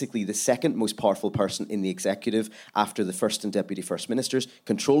 basically the second most powerful person in the executive after the first and deputy first ministers,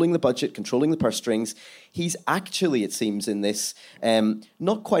 controlling the budget, controlling the purse strings. He's actually, it seems, in this,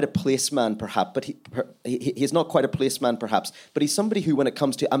 not quite a placeman perhaps, but he's not quite a placeman perhaps, but he's somebody who, when it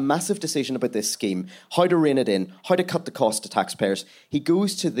comes to a massive decision about this scheme, how to rein it in, how to cut the cost to taxpayers, he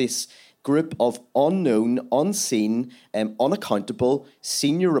goes to this group of unknown, unseen, unaccountable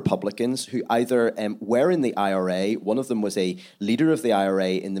senior Republicans who either were in the IRA. One of them was a leader of the IRA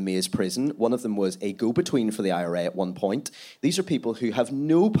in the Maze prison. One of them was a go-between for the IRA at one point. These are people who have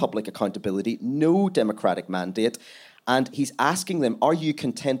no public accountability, no democratic mandate, and he's asking them, are you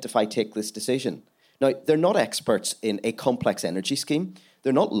content if I take this decision? Now, they're not experts in a complex energy scheme.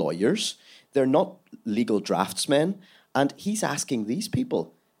 They're not lawyers. They're not legal draftsmen. And he's asking these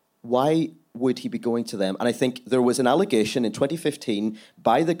people, why would he be going to them? And I think there was an allegation in 2015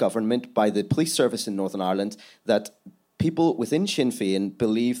 by the government, by the police service in Northern Ireland, that people within Sinn Féin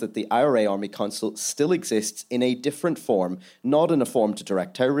believe that the IRA Army Council still exists in a different form, not in a form to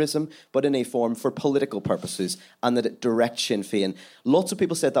direct terrorism, but in a form for political purposes, and that it directs Sinn Féin. Lots of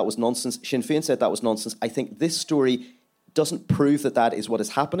people said that was nonsense. Sinn Féin said that was nonsense. I think this story doesn't prove that that is what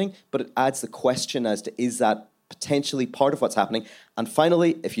is happening, but it adds the question as to, is that potentially part of what's happening? And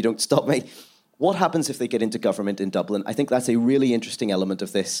finally, if you don't stop me, what happens if they get into government in Dublin? I think that's a really interesting element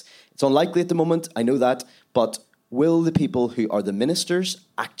of this. It's unlikely at the moment, I know that, but will the people who are the ministers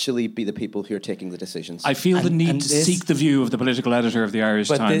actually be the people who are taking the decisions? I feel the need to seek the view of the political editor of the Irish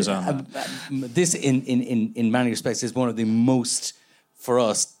Times on that. This, in many respects, is one of the most, for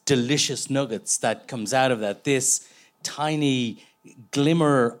us, delicious nuggets that comes out of that. This tiny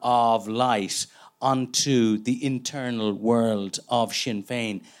glimmer of light onto the internal world of Sinn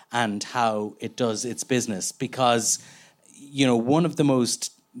Féin and how it does its business. Because, you know, one of the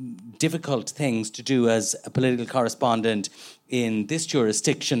most difficult things to do as a political correspondent in this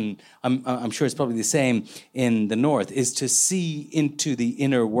jurisdiction, I'm sure it's probably the same in the North, is to see into the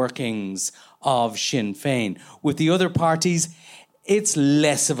inner workings of Sinn Féin. With the other parties, it's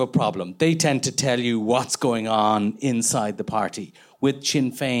less of a problem. They tend to tell you what's going on inside the party. With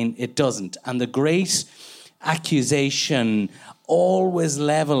Sinn Féin, it doesn't. And the great accusation always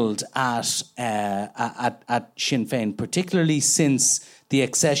levelled at Sinn Féin, particularly since the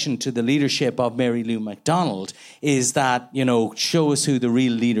accession to the leadership of Mary Lou MacDonald, is that, you know, show us who the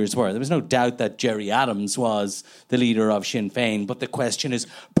real leaders were. There was no doubt that Gerry Adams was the leader of Sinn Féin, but the question is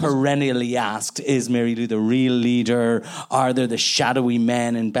perennially asked, is Mary Lou the real leader? Are there the shadowy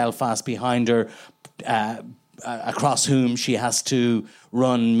men in Belfast behind her, across whom she has to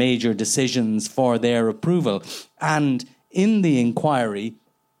run major decisions for their approval? And in the inquiry,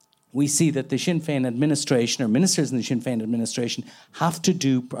 we see that the Sinn Féin administration, or ministers in the Sinn Féin administration, have to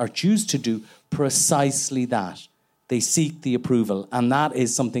do, or choose to do, precisely that. They seek the approval. And that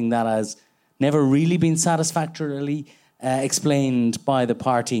is something that has never really been satisfactorily explained by the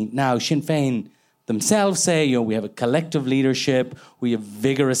party. Now, Sinn Féin themselves say, we have a collective leadership, we have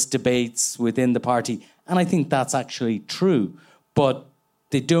vigorous debates within the party, and I think that's actually true. But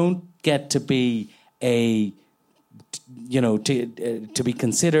they don't get to be to be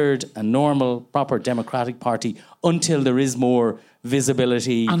considered a normal, proper democratic party until there is more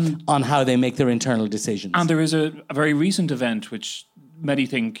visibility on how they make their internal decisions. And there is a very recent event which many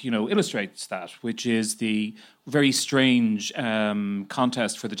think, illustrates that, which is the very strange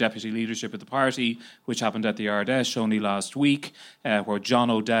contest for the deputy leadership of the party, which happened at the Ardèche only last week, where John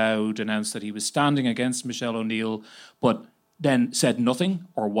O'Dowd announced that he was standing against Michelle O'Neill, but then said nothing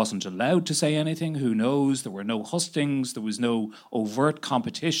or wasn't allowed to say anything. Who knows? There were no hustings. There was no overt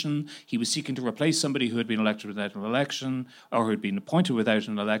competition. He was seeking to replace somebody who had been elected without an election or who had been appointed without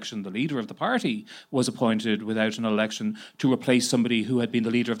an election. The leader of the party was appointed without an election to replace somebody who had been the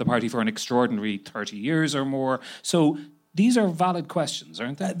leader of the party for an extraordinary 30 years or more. So these are valid questions,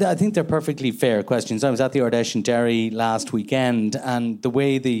 aren't they? I think they're perfectly fair questions. I was at the Ardèche in Derry last weekend, and the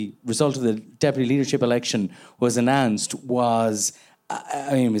way the result of the deputy leadership election was announced was,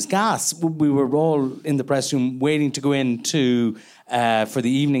 it was gas. We were all in the press room waiting to go into for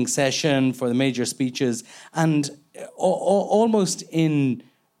the evening session, for the major speeches, and almost in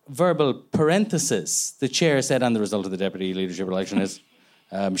verbal parenthesis, the chair said, and the result of the deputy leadership election is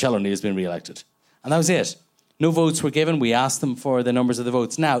Michelle O'Neill has been re-elected. And that was it. No votes were given. We asked them for the numbers of the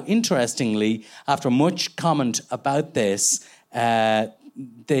votes. Now, interestingly, after much comment about this, today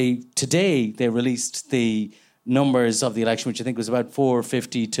they released the numbers of the election, which I think was about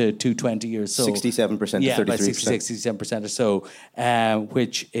 450 to 220 or so. 67% to 33%. About 67% or so,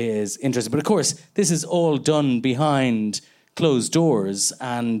 which is interesting. But of course, this is all done behind closed doors,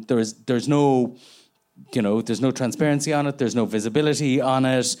 and there's no... there's no transparency on it. There's no visibility on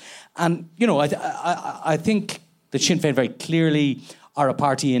it. And, I think that Sinn Féin very clearly are a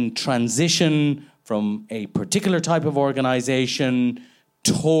party in transition from a particular type of organisation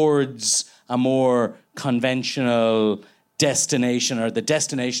towards a more conventional destination, or the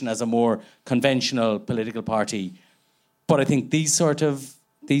destination as a more conventional political party. But I think these sort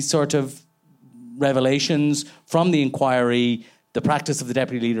of revelations from the inquiry, the practice of the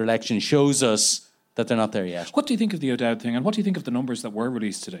deputy leader election, shows us that they're not there yet. What do you think of the O'Dowd thing, and what do you think of the numbers that were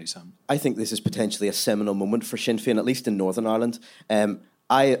released today, Sam? I think this is potentially a seminal moment for Sinn Féin, at least in Northern Ireland.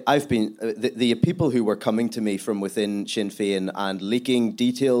 I've been the people who were coming to me from within Sinn Féin and leaking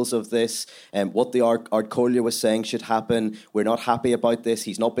details of this, what the Ard Comhairle was saying should happen. We're not happy about this.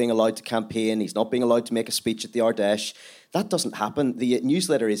 He's not being allowed to campaign. He's not being allowed to make a speech at the Ardèche. That doesn't happen. The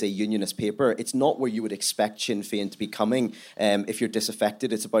newsletter is a unionist paper. It's not where you would expect Sinn Féin to be coming if you're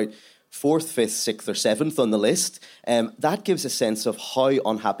disaffected. It's about 4th, 5th, 6th or 7th on the list. That gives a sense of how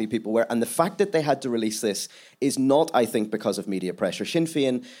unhappy people were. And the fact that they had to release this is not, I think, because of media pressure. Sinn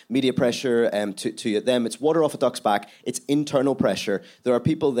Féin, media pressure to them, it's water off a duck's back. It's internal pressure. There are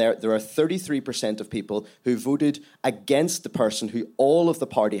people there. There are 33% of people who voted against the person who all of the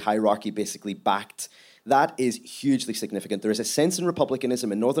party hierarchy basically backed. That is hugely significant. There is a sense in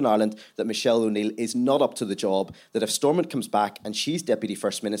republicanism in Northern Ireland that Michelle O'Neill is not up to the job, that if Stormont comes back and she's Deputy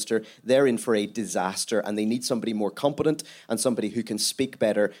First Minister, they're in for a disaster, and they need somebody more competent and somebody who can speak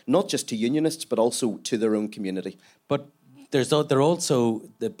better, not just to unionists, but also to their own community. But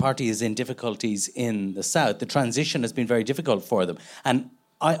the party is in difficulties in the south. The transition has been very difficult for them. And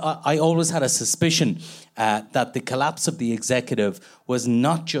I always had a suspicion that the collapse of the executive was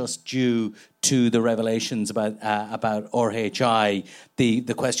not just due to the revelations about RHI.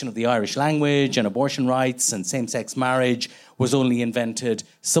 The question of the Irish language and abortion rights and same-sex marriage was only invented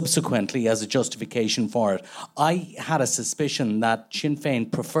subsequently as a justification for it. I had a suspicion that Sinn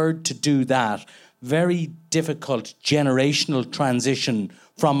Féin preferred to do that very difficult generational transition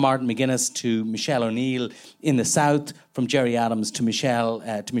from Martin McGuinness to Michelle O'Neill in the south, from Gerry Adams to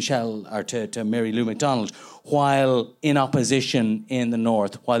to Mary Lou McDonald, while in opposition in the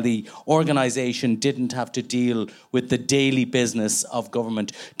north, while the organisation didn't have to deal with the daily business of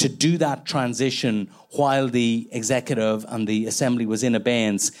government. To do that transition while the executive and the assembly was in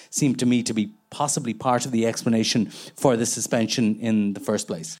abeyance seemed to me to be possibly part of the explanation for the suspension in the first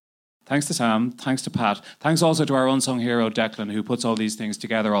place. Thanks to Sam, thanks to Pat, thanks also to our unsung hero Declan, who puts all these things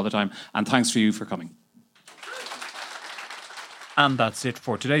together all the time, and thanks for you for coming. And that's it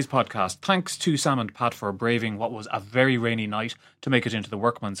for today's podcast. Thanks to Sam and Pat for braving what was a very rainy night to make it into the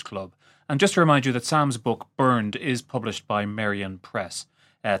Workman's Club. And just to remind you that Sam's book, Burned, is published by Merrion Press.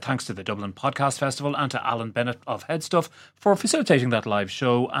 Thanks to the Dublin Podcast Festival and to Alan Bennett of Headstuff for facilitating that live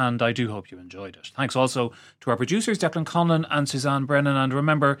show, and I do hope you enjoyed it. Thanks also to our producers Declan Conlon and Suzanne Brennan, and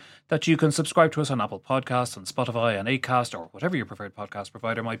remember that you can subscribe to us on Apple Podcasts, on Spotify, on Acast, or whatever your preferred podcast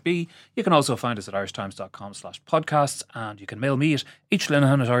provider might be. You can also find us at irishtimes.com/podcasts, and you can mail me at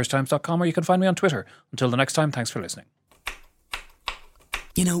hlinehan@irishtimes.com, or you can find me on Twitter. Until the next time, thanks for listening.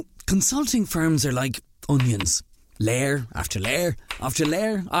 You know, consulting firms are like onions. Layer after layer after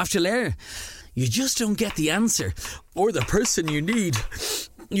layer after layer. You just don't get the answer or the person you need.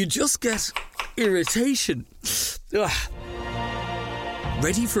 You just get irritation. Ugh.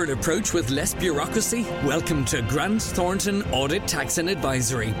 Ready for an approach with less bureaucracy? Welcome to Grant Thornton Audit, Tax and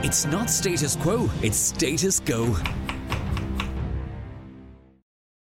Advisory. It's not status quo, it's status go.